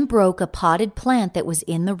that Jim broke a potted plant that was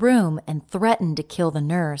in the room and threatened to kill the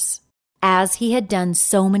nurse. As he had done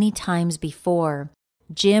so many times before,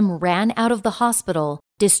 Jim ran out of the hospital,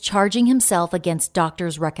 discharging himself against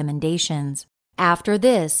doctors' recommendations. After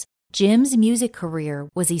this, Jim's music career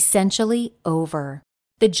was essentially over.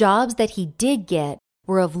 The jobs that he did get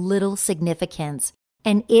were of little significance,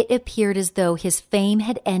 and it appeared as though his fame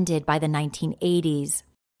had ended by the 1980s.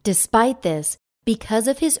 Despite this, because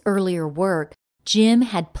of his earlier work, Jim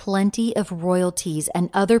had plenty of royalties and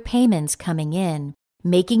other payments coming in,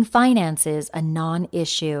 making finances a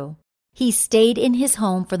non-issue. He stayed in his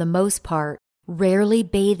home for the most part, rarely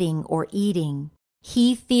bathing or eating.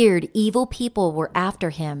 He feared evil people were after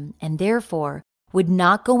him and therefore would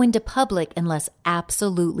not go into public unless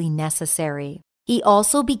absolutely necessary. He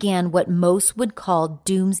also began what most would call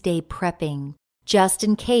doomsday prepping, just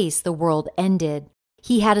in case the world ended.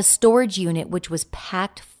 He had a storage unit which was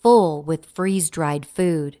packed full with freeze-dried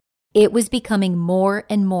food. It was becoming more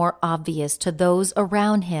and more obvious to those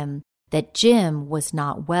around him that Jim was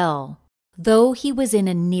not well. Though he was in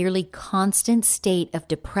a nearly constant state of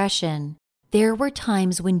depression, there were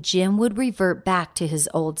times when Jim would revert back to his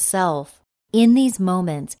old self. In these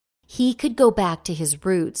moments, he could go back to his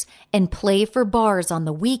roots and play for bars on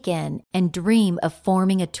the weekend and dream of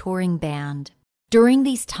forming a touring band. During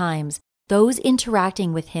these times, those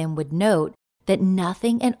interacting with him would note that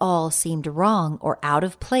nothing at all seemed wrong or out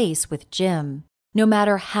of place with Jim. No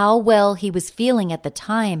matter how well he was feeling at the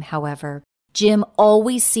time, however, Jim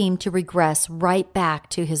always seemed to regress right back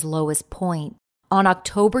to his lowest point. On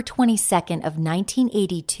October 22nd of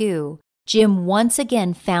 1982, Jim once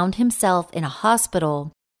again found himself in a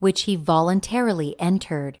hospital, which he voluntarily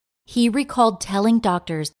entered. He recalled telling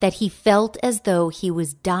doctors that he felt as though he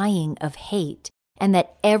was dying of hate, and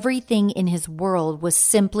that everything in his world was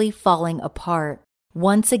simply falling apart.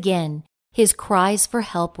 Once again, his cries for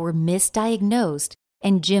help were misdiagnosed,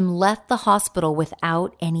 and Jim left the hospital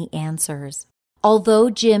without any answers. Although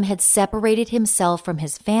Jim had separated himself from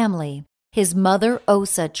his family, his mother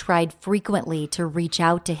Osa tried frequently to reach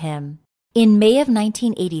out to him. In May of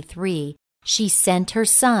 1983, she sent her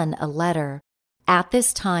son a letter. At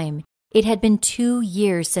this time, it had been 2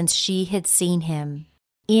 years since she had seen him.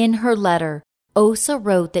 In her letter, Osa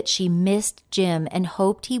wrote that she missed Jim and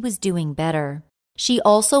hoped he was doing better. She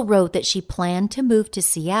also wrote that she planned to move to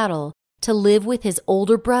Seattle to live with his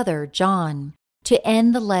older brother, John. To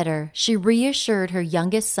end the letter, she reassured her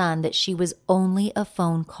youngest son that she was only a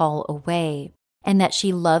phone call away and that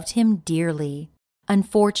she loved him dearly.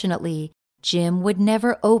 Unfortunately, Jim would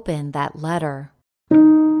never open that letter.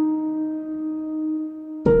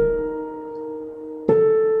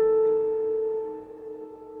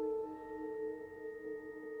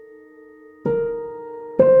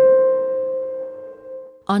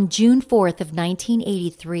 On June 4th of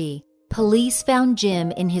 1983, police found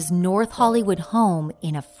Jim in his North Hollywood home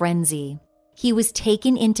in a frenzy. He was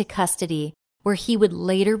taken into custody, where he would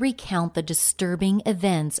later recount the disturbing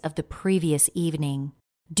events of the previous evening.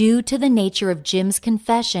 Due to the nature of Jim's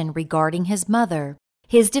confession regarding his mother,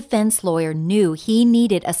 his defense lawyer knew he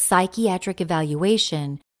needed a psychiatric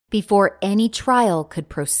evaluation before any trial could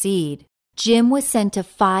proceed. Jim was sent to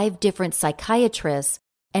 5 different psychiatrists,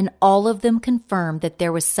 and all of them confirmed that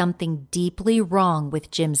there was something deeply wrong with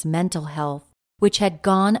Jim's mental health, which had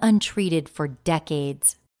gone untreated for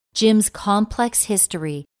decades. Jim's complex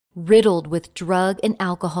history, riddled with drug and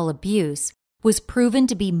alcohol abuse, was proven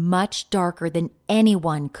to be much darker than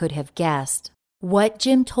anyone could have guessed. What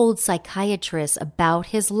Jim told psychiatrists about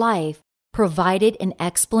his life provided an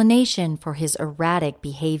explanation for his erratic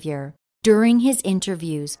behavior. During his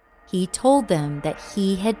interviews, he told them that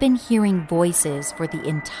he had been hearing voices for the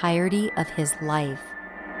entirety of his life.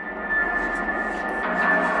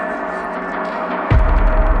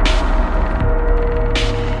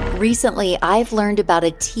 Recently, I've learned about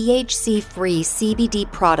a THC-free CBD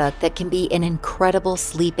product that can be an incredible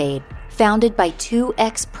sleep aid. Founded by 2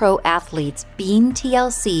 ex-pro athletes, Beam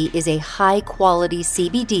TLC is a high-quality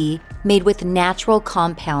CBD made with natural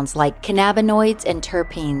compounds like cannabinoids and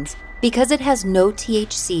terpenes. Because it has no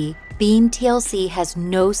THC, Beam TLC has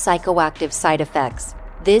no psychoactive side effects.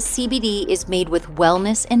 This CBD is made with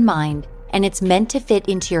wellness in mind, and it's meant to fit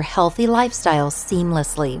into your healthy lifestyle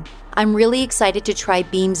seamlessly. I'm really excited to try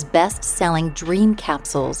Beam's best-selling Dream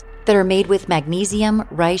Capsules that are made with magnesium,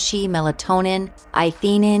 reishi, melatonin,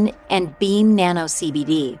 I-theanine, and Beam Nano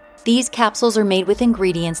CBD. These capsules are made with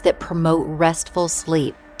ingredients that promote restful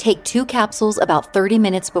sleep. Take 2 capsules about 30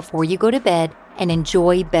 minutes before you go to bed and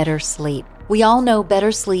enjoy better sleep. We all know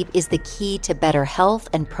better sleep is the key to better health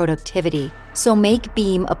and productivity, so make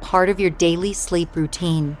Beam a part of your daily sleep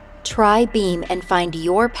routine. Try Beam and find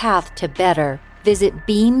your path to better. Visit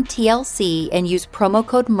Beam TLC and use promo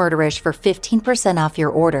code MURDERISH for 15% off your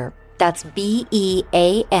order. That's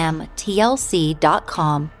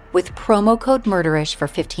BEAMTLC.com with promo code MURDERISH for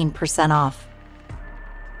 15% off.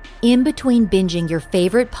 In between binging your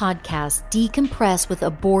favorite podcast, decompress with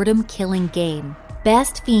a boredom-killing game.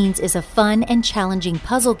 Best Fiends is a fun and challenging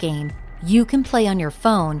puzzle game you can play on your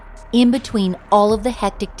phone in between all of the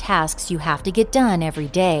hectic tasks you have to get done every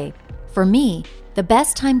day. For me, the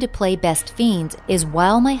best time to play Best Fiends is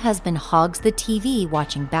while my husband hogs the TV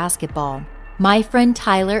watching basketball. My friend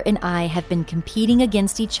Tyler and I have been competing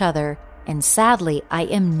against each other, and sadly, I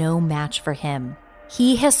am no match for him.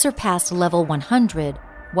 He has surpassed level 100,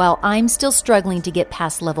 while I'm still struggling to get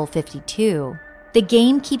past level 52. The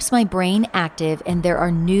game keeps my brain active, and there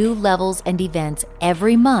are new levels and events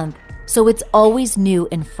every month, so it's always new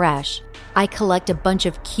and fresh. I collect a bunch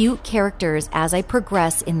of cute characters as I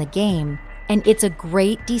progress in the game, and it's a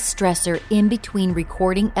great de-stressor in between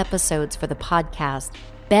recording episodes for the podcast.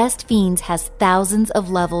 Best Fiends has thousands of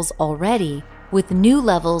levels already, with new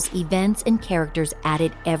levels, events, and characters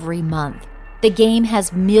added every month. The game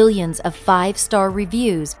has millions of 5-star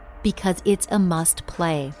reviews because it's a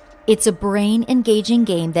must-play. It's a brain-engaging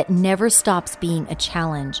game that never stops being a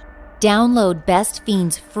challenge. Download Best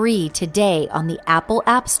Fiends free today on the Apple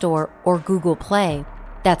App Store or Google Play.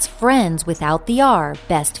 That's friends without the R,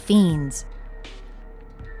 Best Fiends.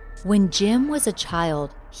 When Jim was a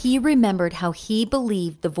child, he remembered how he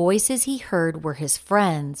believed the voices he heard were his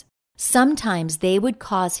friends. Sometimes they would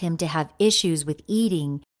cause him to have issues with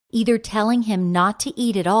eating, either telling him not to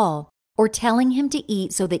eat at all or telling him to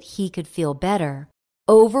eat so that he could feel better.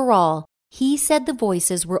 Overall, he said the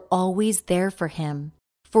voices were always there for him.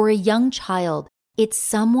 For a young child, it's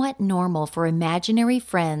somewhat normal for imaginary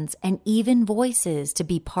friends and even voices to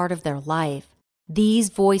be part of their life. These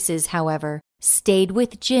voices, however, stayed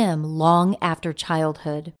with Jim long after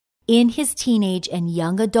childhood. In his teenage and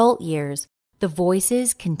young adult years, the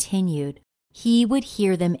voices continued. He would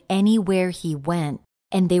hear them anywhere he went,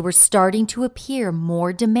 and they were starting to appear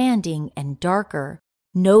more demanding and darker,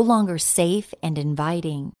 no longer safe and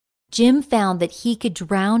inviting. Jim found that he could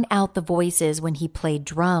drown out the voices when he played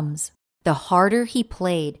drums. The harder he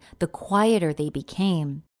played, the quieter they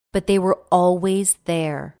became, but they were always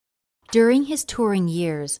there. During his touring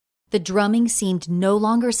years, the drumming seemed no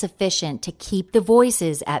longer sufficient to keep the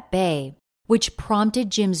voices at bay, which prompted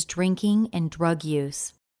Jim's drinking and drug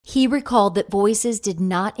use. He recalled that voices did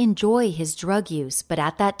not enjoy his drug use, but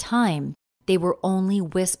at that time, they were only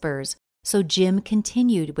whispers, so Jim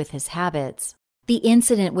continued with his habits. The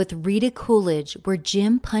incident with Rita Coolidge, where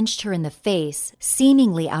Jim punched her in the face,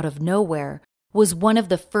 seemingly out of nowhere, was one of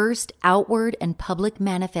the first outward and public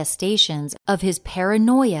manifestations of his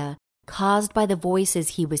paranoia caused by the voices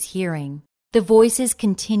he was hearing. The voices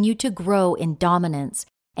continued to grow in dominance,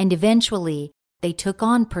 and eventually they took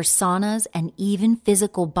on personas and even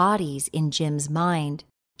physical bodies in Jim's mind.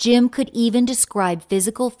 Jim could even describe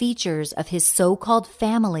physical features of his so-called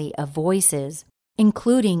family of voices,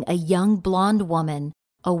 including a young blonde woman,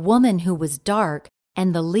 a woman who was dark,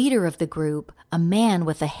 and the leader of the group, a man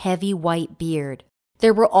with a heavy white beard.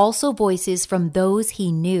 There were also voices from those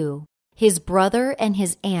he knew. His brother and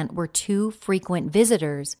his aunt were two frequent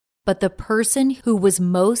visitors, but the person who was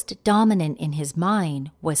most dominant in his mind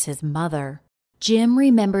was his mother. Jim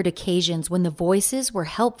remembered occasions when the voices were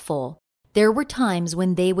helpful. There were times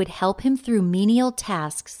when they would help him through menial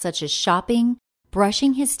tasks such as shopping,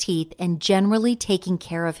 brushing his teeth, and generally taking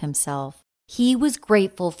care of himself. He was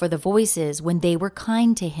grateful for the voices when they were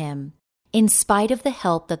kind to him. In spite of the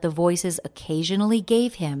help that the voices occasionally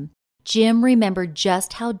gave him, Jim remembered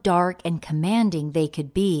just how dark and commanding they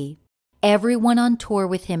could be. Everyone on tour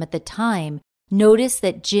with him at the time noticed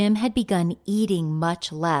that Jim had begun eating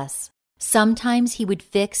much less. Sometimes he would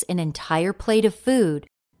fix an entire plate of food,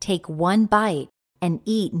 take one bite, and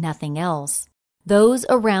eat nothing else. Those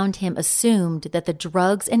around him assumed that the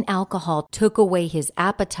drugs and alcohol took away his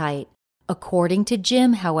appetite. According to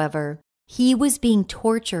Jim, however, he was being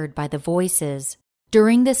tortured by the voices.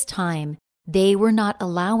 During this time, they were not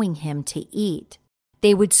allowing him to eat.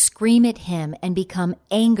 They would scream at him and become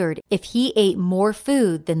angered if he ate more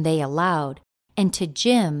food than they allowed. And to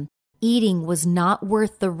Jim, eating was not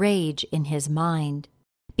worth the rage in his mind.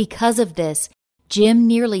 Because of this, Jim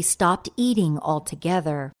nearly stopped eating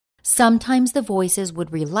altogether. Sometimes the voices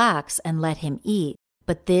would relax and let him eat,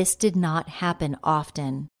 but this did not happen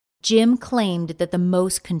often. Jim claimed that the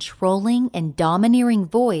most controlling and domineering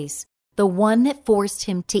voice, the one that forced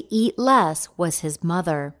him to eat less, was his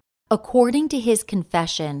mother. According to his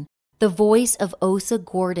confession, the voice of Osa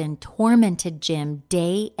Gordon tormented Jim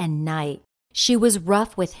day and night. She was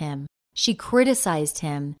rough with him, she criticized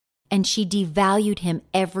him, and she devalued him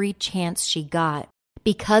every chance she got.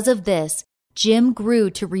 Because of this, Jim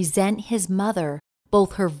grew to resent his mother,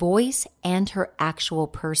 both her voice and her actual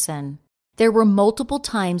person. There were multiple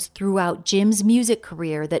times throughout Jim's music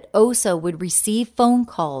career that Osa would receive phone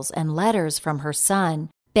calls and letters from her son,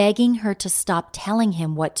 begging her to stop telling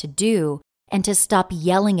him what to do and to stop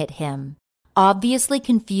yelling at him. Obviously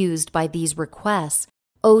confused by these requests,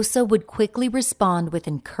 Osa would quickly respond with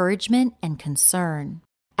encouragement and concern.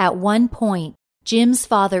 At one point, Jim's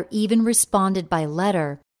father even responded by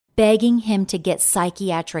letter, begging him to get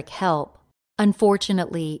psychiatric help.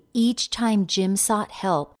 Unfortunately, each time Jim sought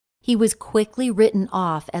help, he was quickly written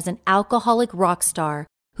off as an alcoholic rock star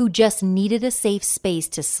who just needed a safe space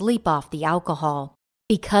to sleep off the alcohol.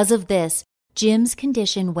 Because of this, Jim's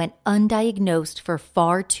condition went undiagnosed for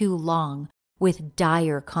far too long, with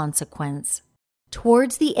dire consequence.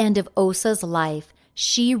 Towards the end of Osa's life,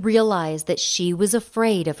 she realized that she was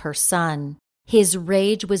afraid of her son. His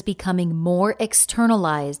rage was becoming more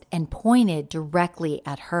externalized and pointed directly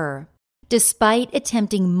at her. Despite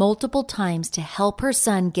attempting multiple times to help her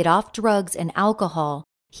son get off drugs and alcohol,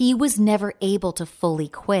 he was never able to fully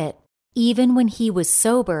quit. Even when he was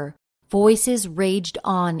sober, voices raged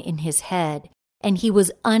on in his head, and he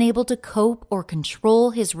was unable to cope or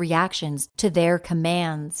control his reactions to their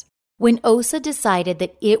commands. When Osa decided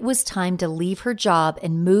that it was time to leave her job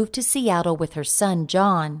and move to Seattle with her son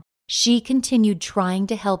John, she continued trying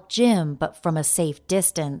to help Jim, but from a safe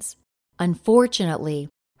distance. Unfortunately,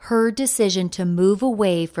 her decision to move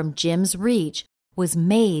away from Jim's reach was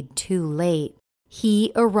made too late.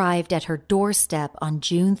 He arrived at her doorstep on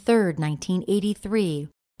June 3, 1983,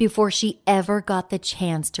 before she ever got the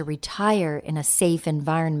chance to retire in a safe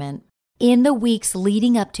environment. In the weeks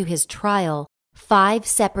leading up to his trial, 5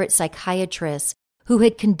 separate psychiatrists who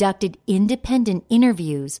had conducted independent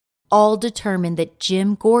interviews all determined that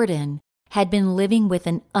Jim Gordon had been living with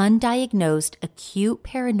an undiagnosed acute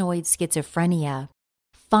paranoid schizophrenia.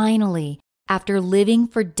 Finally, after living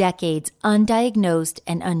for decades undiagnosed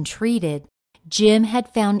and untreated, Jim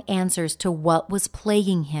had found answers to what was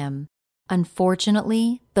plaguing him.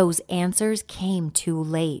 Unfortunately, those answers came too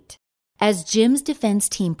late. As Jim's defense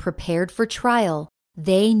team prepared for trial,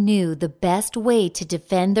 they knew the best way to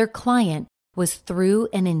defend their client was through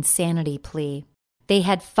an insanity plea. They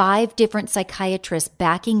had 5 different psychiatrists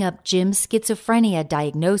backing up Jim's schizophrenia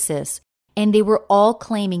diagnosis, and they were all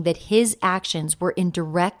claiming that his actions were in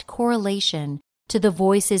direct correlation to the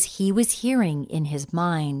voices he was hearing in his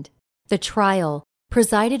mind. The trial,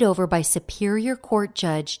 presided over by Superior Court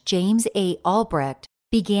Judge James A. Albrecht,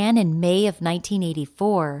 began in May of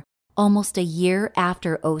 1984, almost a year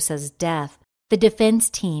after Osa's death. The defense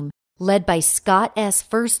team, led by Scott S.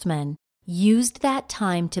 Firstman, used that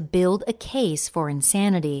time to build a case for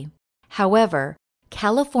insanity. However,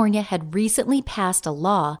 California had recently passed a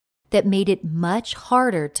law that made it much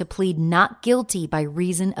harder to plead not guilty by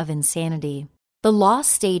reason of insanity. The law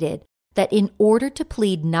stated that in order to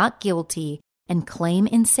plead not guilty and claim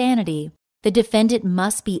insanity, the defendant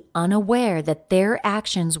must be unaware that their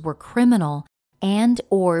actions were criminal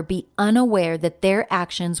and/or be unaware that their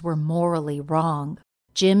actions were morally wrong.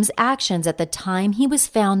 Jim's actions at the time he was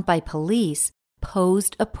found by police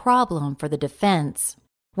posed a problem for the defense.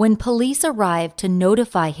 When police arrived to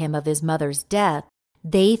notify him of his mother's death,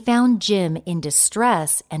 they found Jim in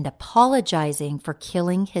distress and apologizing for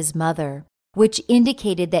killing his mother, which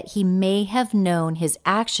indicated that he may have known his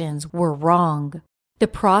actions were wrong. The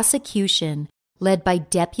prosecution, led by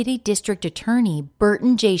Deputy District Attorney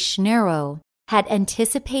Burton J. Schnero, had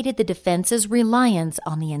anticipated the defense's reliance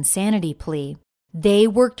on the insanity plea. They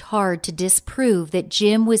worked hard to disprove that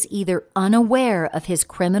Jim was either unaware of his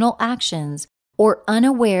criminal actions or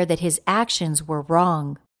unaware that his actions were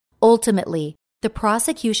wrong. Ultimately, the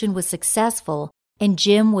prosecution was successful, and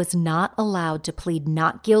Jim was not allowed to plead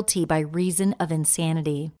not guilty by reason of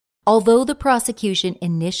insanity. Although the prosecution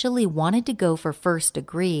initially wanted to go for first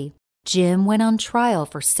degree, Jim went on trial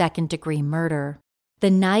for second-degree murder.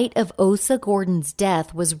 The night of Osa Gordon's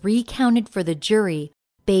death was recounted for the jury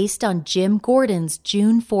based on Jim Gordon's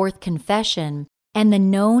June 4th confession and the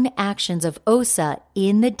known actions of Osa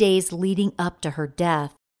in the days leading up to her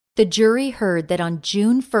death. The jury heard that on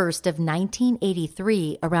June 1st of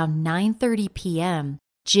 1983, around 9:30 p.m.,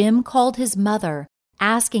 Jim called his mother,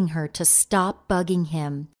 asking her to stop bugging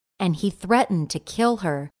him, and he threatened to kill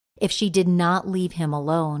her if she did not leave him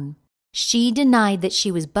alone. She denied that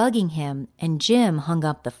she was bugging him, and Jim hung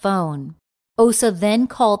up the phone. Osa then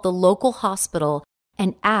called the local hospital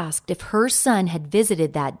and asked if her son had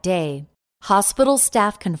visited that day. Hospital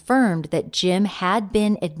staff confirmed that Jim had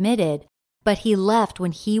been admitted, but he left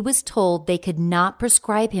when he was told they could not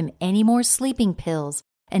prescribe him any more sleeping pills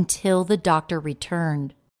until the doctor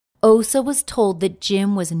returned. Osa was told that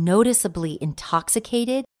Jim was noticeably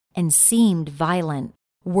intoxicated and seemed violent.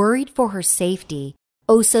 Worried for her safety,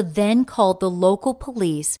 Osa then called the local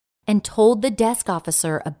police and told the desk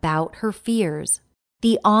officer about her fears.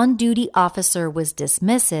 The on-duty officer was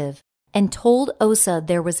dismissive and told Osa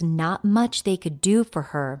there was not much they could do for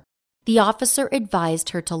her. The officer advised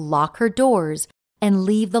her to lock her doors and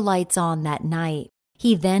leave the lights on that night.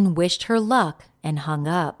 He then wished her luck and hung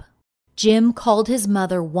up. Jim called his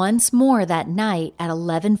mother once more that night at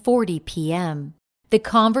 11:40 p.m. The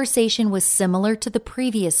conversation was similar to the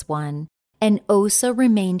previous one, and Osa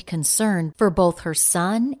remained concerned for both her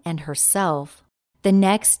son and herself. The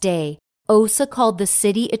next day, Osa called the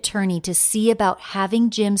city attorney to see about having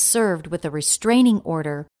Jim served with a restraining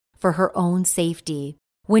order for her own safety.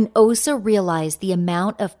 When Osa realized the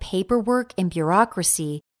amount of paperwork and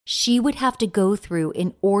bureaucracy she would have to go through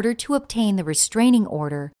in order to obtain the restraining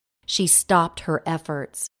order, she stopped her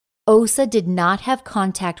efforts. Osa did not have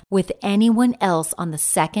contact with anyone else on the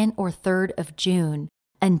 2nd or 3rd of June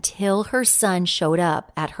until her son showed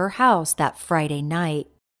up at her house that Friday night.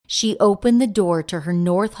 She opened the door to her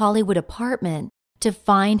North Hollywood apartment to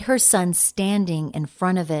find her son standing in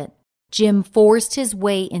front of it. Jim forced his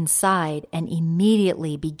way inside and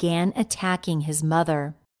immediately began attacking his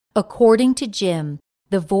mother. According to Jim,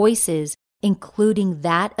 the voices, including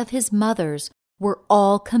that of his mother's, were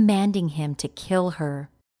all commanding him to kill her.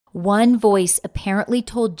 One voice apparently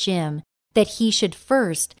told Jim that he should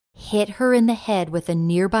first hit her in the head with a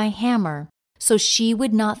nearby hammer so she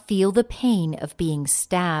would not feel the pain of being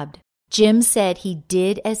stabbed. Jim said he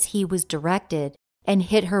did as he was directed and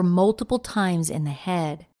hit her multiple times in the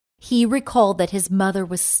head. He recalled that his mother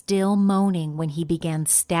was still moaning when he began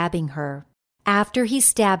stabbing her. After he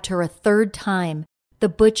stabbed her a 3rd time, the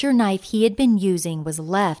butcher knife he had been using was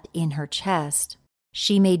left in her chest.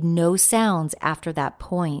 She made no sounds after that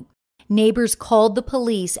point. Neighbors called the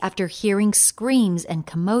police after hearing screams and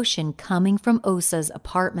commotion coming from Osa's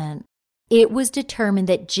apartment. It was determined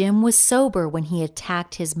that Jim was sober when he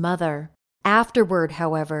attacked his mother. Afterward,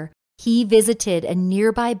 however, he visited a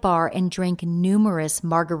nearby bar and drank numerous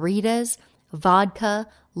margaritas, vodka,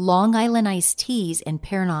 Long Island iced teas, and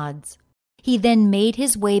Pernod's. He then made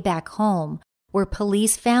his way back home, where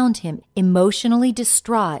police found him emotionally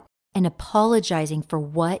distraught and apologizing for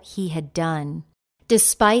what he had done.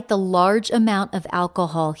 Despite the large amount of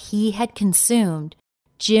alcohol he had consumed,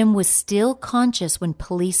 Jim was still conscious when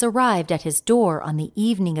police arrived at his door on the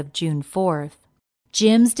evening of June 4th.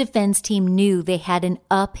 Jim's defense team knew they had an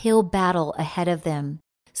uphill battle ahead of them,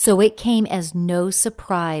 So it came as no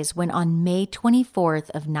surprise when on May 24th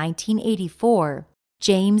of 1984,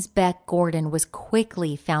 James Beck Gordon was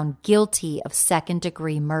quickly found guilty of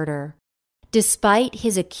second-degree murder. Despite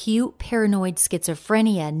his acute paranoid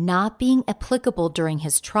schizophrenia not being applicable during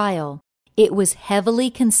his trial, it was heavily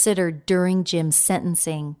considered during Jim's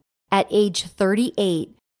sentencing. At age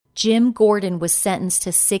 38, Jim Gordon was sentenced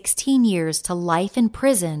to 16 years to life in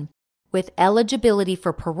prison with eligibility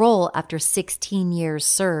for parole after 16 years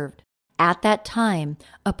served. At that time,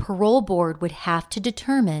 a parole board would have to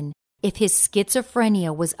determine if his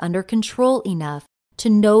schizophrenia was under control enough to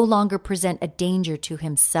no longer present a danger to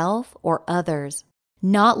himself or others.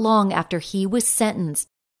 Not long after he was sentenced,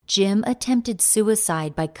 Jim attempted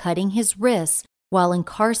suicide by cutting his wrists while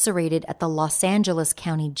incarcerated at the Los Angeles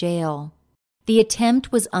County Jail. The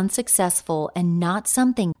attempt was unsuccessful and not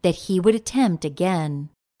something that he would attempt again.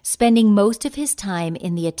 Spending most of his time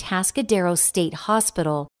in the Atascadero State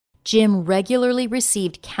Hospital, Jim regularly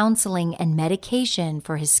received counseling and medication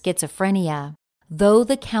for his schizophrenia. Though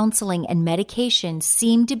the counseling and medication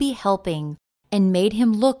seemed to be helping and made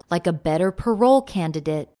him look like a better parole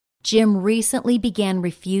candidate, Jim recently began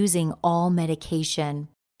refusing all medication.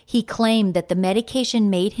 He claimed that the medication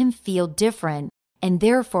made him feel different and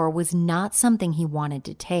therefore was not something he wanted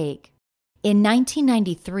to take. In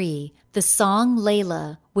 1993, the song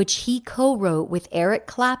Layla, which he co-wrote with Eric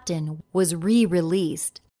Clapton, was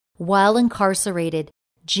re-released. While incarcerated,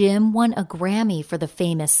 Jim won a Grammy for the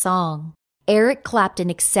famous song. Eric Clapton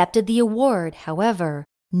accepted the award, however,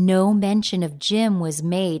 no mention of Jim was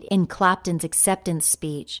made in Clapton's acceptance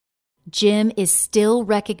speech. Jim is still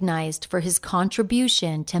recognized for his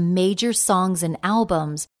contribution to major songs and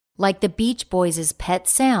albums like the Beach Boys' Pet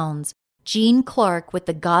Sounds, Gene Clark with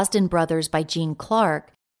the Gosden Brothers by Gene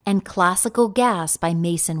Clark, and Classical Gas by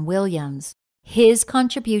Mason Williams. His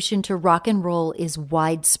contribution to rock and roll is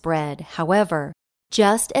widespread. However,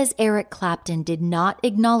 just as Eric Clapton did not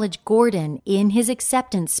acknowledge Gordon in his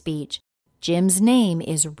acceptance speech, Jim's name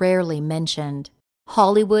is rarely mentioned.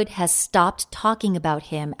 Hollywood has stopped talking about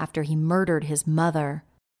him after he murdered his mother.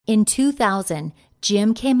 In 2000,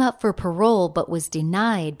 Jim came up for parole but was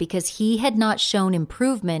denied because he had not shown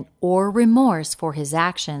improvement or remorse for his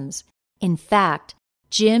actions. In fact,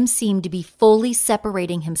 Jim seemed to be fully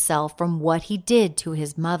separating himself from what he did to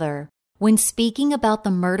his mother. When speaking about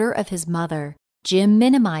the murder of his mother, Jim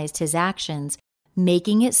minimized his actions,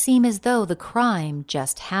 making it seem as though the crime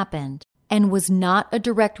just happened and was not a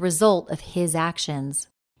direct result of his actions.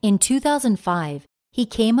 In 2005, he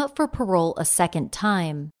came up for parole a second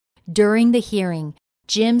time. During the hearing,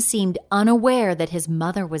 Jim seemed unaware that his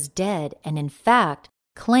mother was dead and, in fact,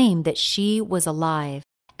 claimed that she was alive.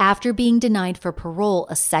 After being denied for parole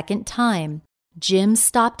a second time, Jim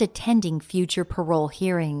stopped attending future parole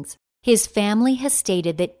hearings. His family has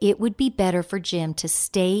stated that it would be better for Jim to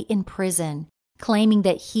stay in prison, claiming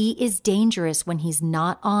that he is dangerous when he's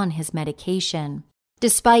not on his medication.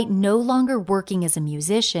 Despite no longer working as a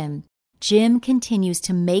musician, Jim continues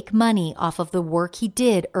to make money off of the work he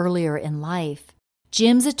did earlier in life.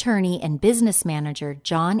 Jim's attorney and business manager,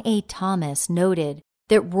 John A. Thomas, noted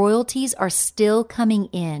that royalties are still coming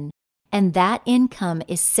in, and that income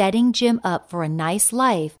is setting Jim up for a nice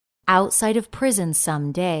life outside of prison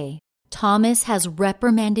someday. Thomas has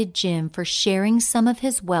reprimanded Jim for sharing some of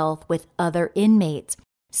his wealth with other inmates,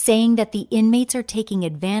 saying that the inmates are taking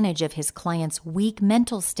advantage of his client's weak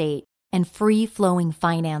mental state and free-flowing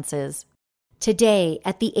finances. Today,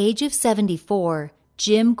 at the age of 74,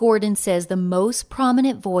 Jim Gordon says the most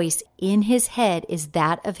prominent voice in his head is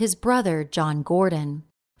that of his brother, John Gordon.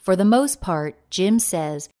 For the most part, Jim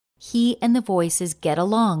says he and the voices get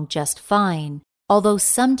along just fine, although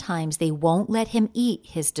sometimes they won't let him eat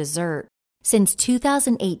his dessert. Since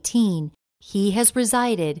 2018, he has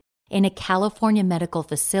resided in a California medical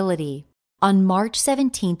facility. On March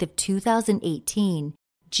 17th of 2018,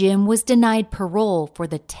 Jim was denied parole for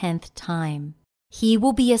the 10th time. He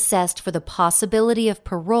will be assessed for the possibility of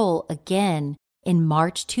parole again in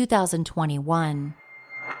March 2021.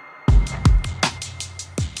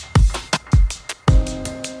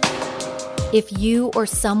 If you or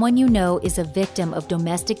someone you know is a victim of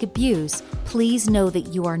domestic abuse, please know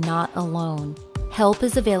that you are not alone. Help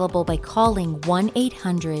is available by calling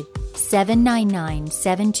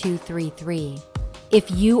 1-800-799-7233.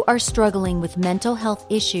 If you are struggling with mental health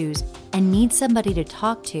issues and need somebody to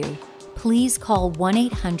talk to, please call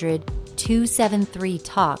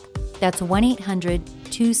 1-800-273-TALK. That's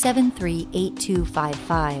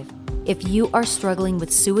 1-800-273-8255. If you are struggling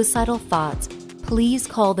with suicidal thoughts, please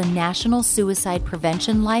call the National Suicide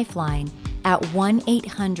Prevention Lifeline at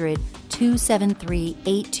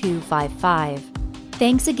 1-800-273-8255.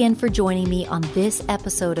 Thanks again for joining me on this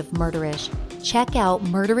episode of Murderish. Check out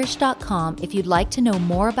murderish.com if you'd like to know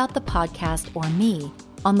more about the podcast or me.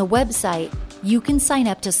 On the website, you can sign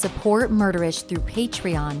up to support Murderish through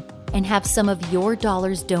Patreon and have some of your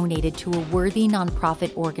dollars donated to a worthy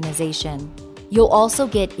nonprofit organization. You'll also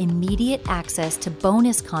get immediate access to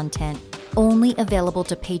bonus content only available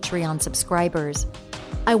to Patreon subscribers.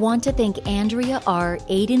 I want to thank Andrea R.,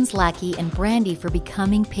 Aiden's Lackey, and Brandy for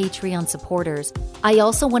becoming Patreon supporters. I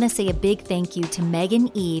also want to say a big thank you to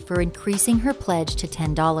Megan E. for increasing her pledge to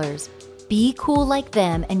 $10. Be cool like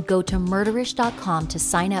them and go to murderish.com to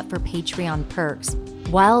sign up for Patreon perks.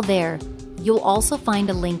 While there, you'll also find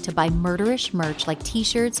a link to buy Murderish merch like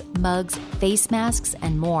t-shirts, mugs, face masks,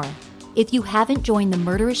 and more. If you haven't joined the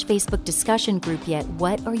Murderish Facebook discussion group yet,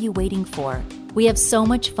 what are you waiting for? We have so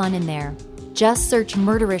much fun in there. Just search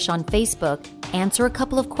Murderish on Facebook, answer a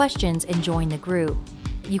couple of questions, and join the group.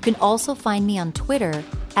 You can also find me on Twitter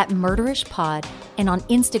at MurderishPod and on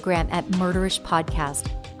Instagram at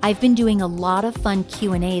MurderishPodcast. I've been doing a lot of fun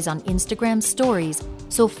Q&As on Instagram stories,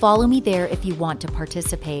 so follow me there if you want to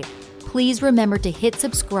participate. Please remember to hit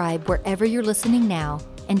subscribe wherever you're listening now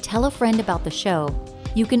and tell a friend about the show.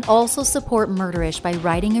 You can also support Murderish by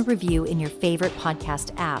writing a review in your favorite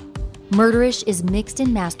podcast app. Murderish is mixed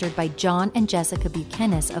and mastered by John and Jessica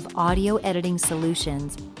Buchanan of Audio Editing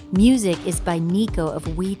Solutions. Music is by Nico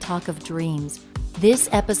of We Talk of Dreams. This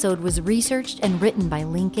episode was researched and written by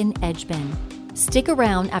Lincoln Edgebin. Stick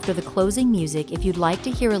around after the closing music if you'd like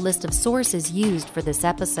to hear a list of sources used for this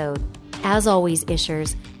episode. As always,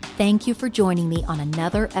 Ishers, thank you for joining me on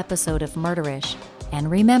another episode of Murderish.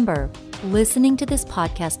 And remember, listening to this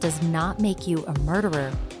podcast does not make you a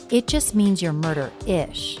murderer. It just means you're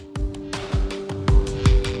murder-ish.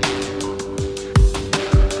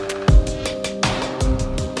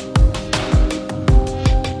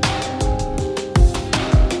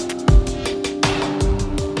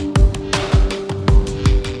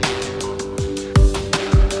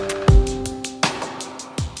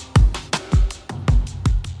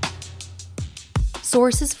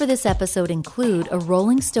 Sources for this episode include a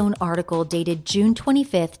Rolling Stone article dated June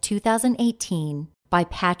 25, 2018 by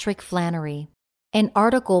Patrick Flannery, an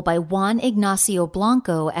article by Juan Ignacio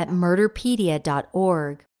Blanco at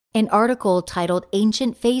murderpedia.org, an article titled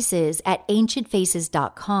Ancient Faces at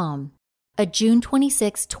ancientfaces.com, a June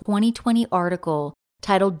 26, 2020 article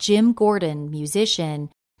titled Jim Gordon, Musician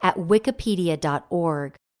at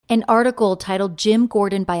wikipedia.org, an article titled Jim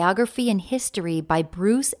Gordon Biography and History by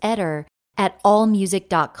Bruce Etter at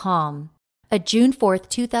allmusic.com, a June 4,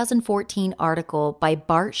 2014 article by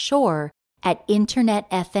Bart Shore at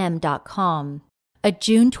internetfm.com, a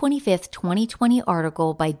June 25, 2020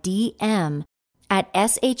 article by D.M. at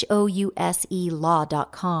shouselaw.com,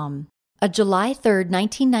 a July 3,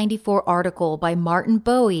 1994 article by Martin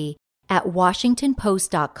Bowie at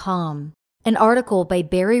washingtonpost.com, an article by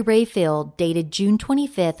Barry Rayfield dated June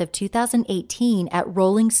 25 of 2018 at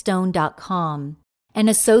rollingstone.com, an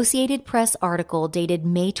Associated Press article dated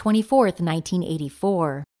May 24,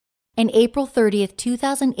 1984, an April 30,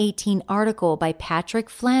 2018 article by Patrick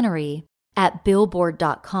Flannery at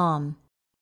Billboard.com,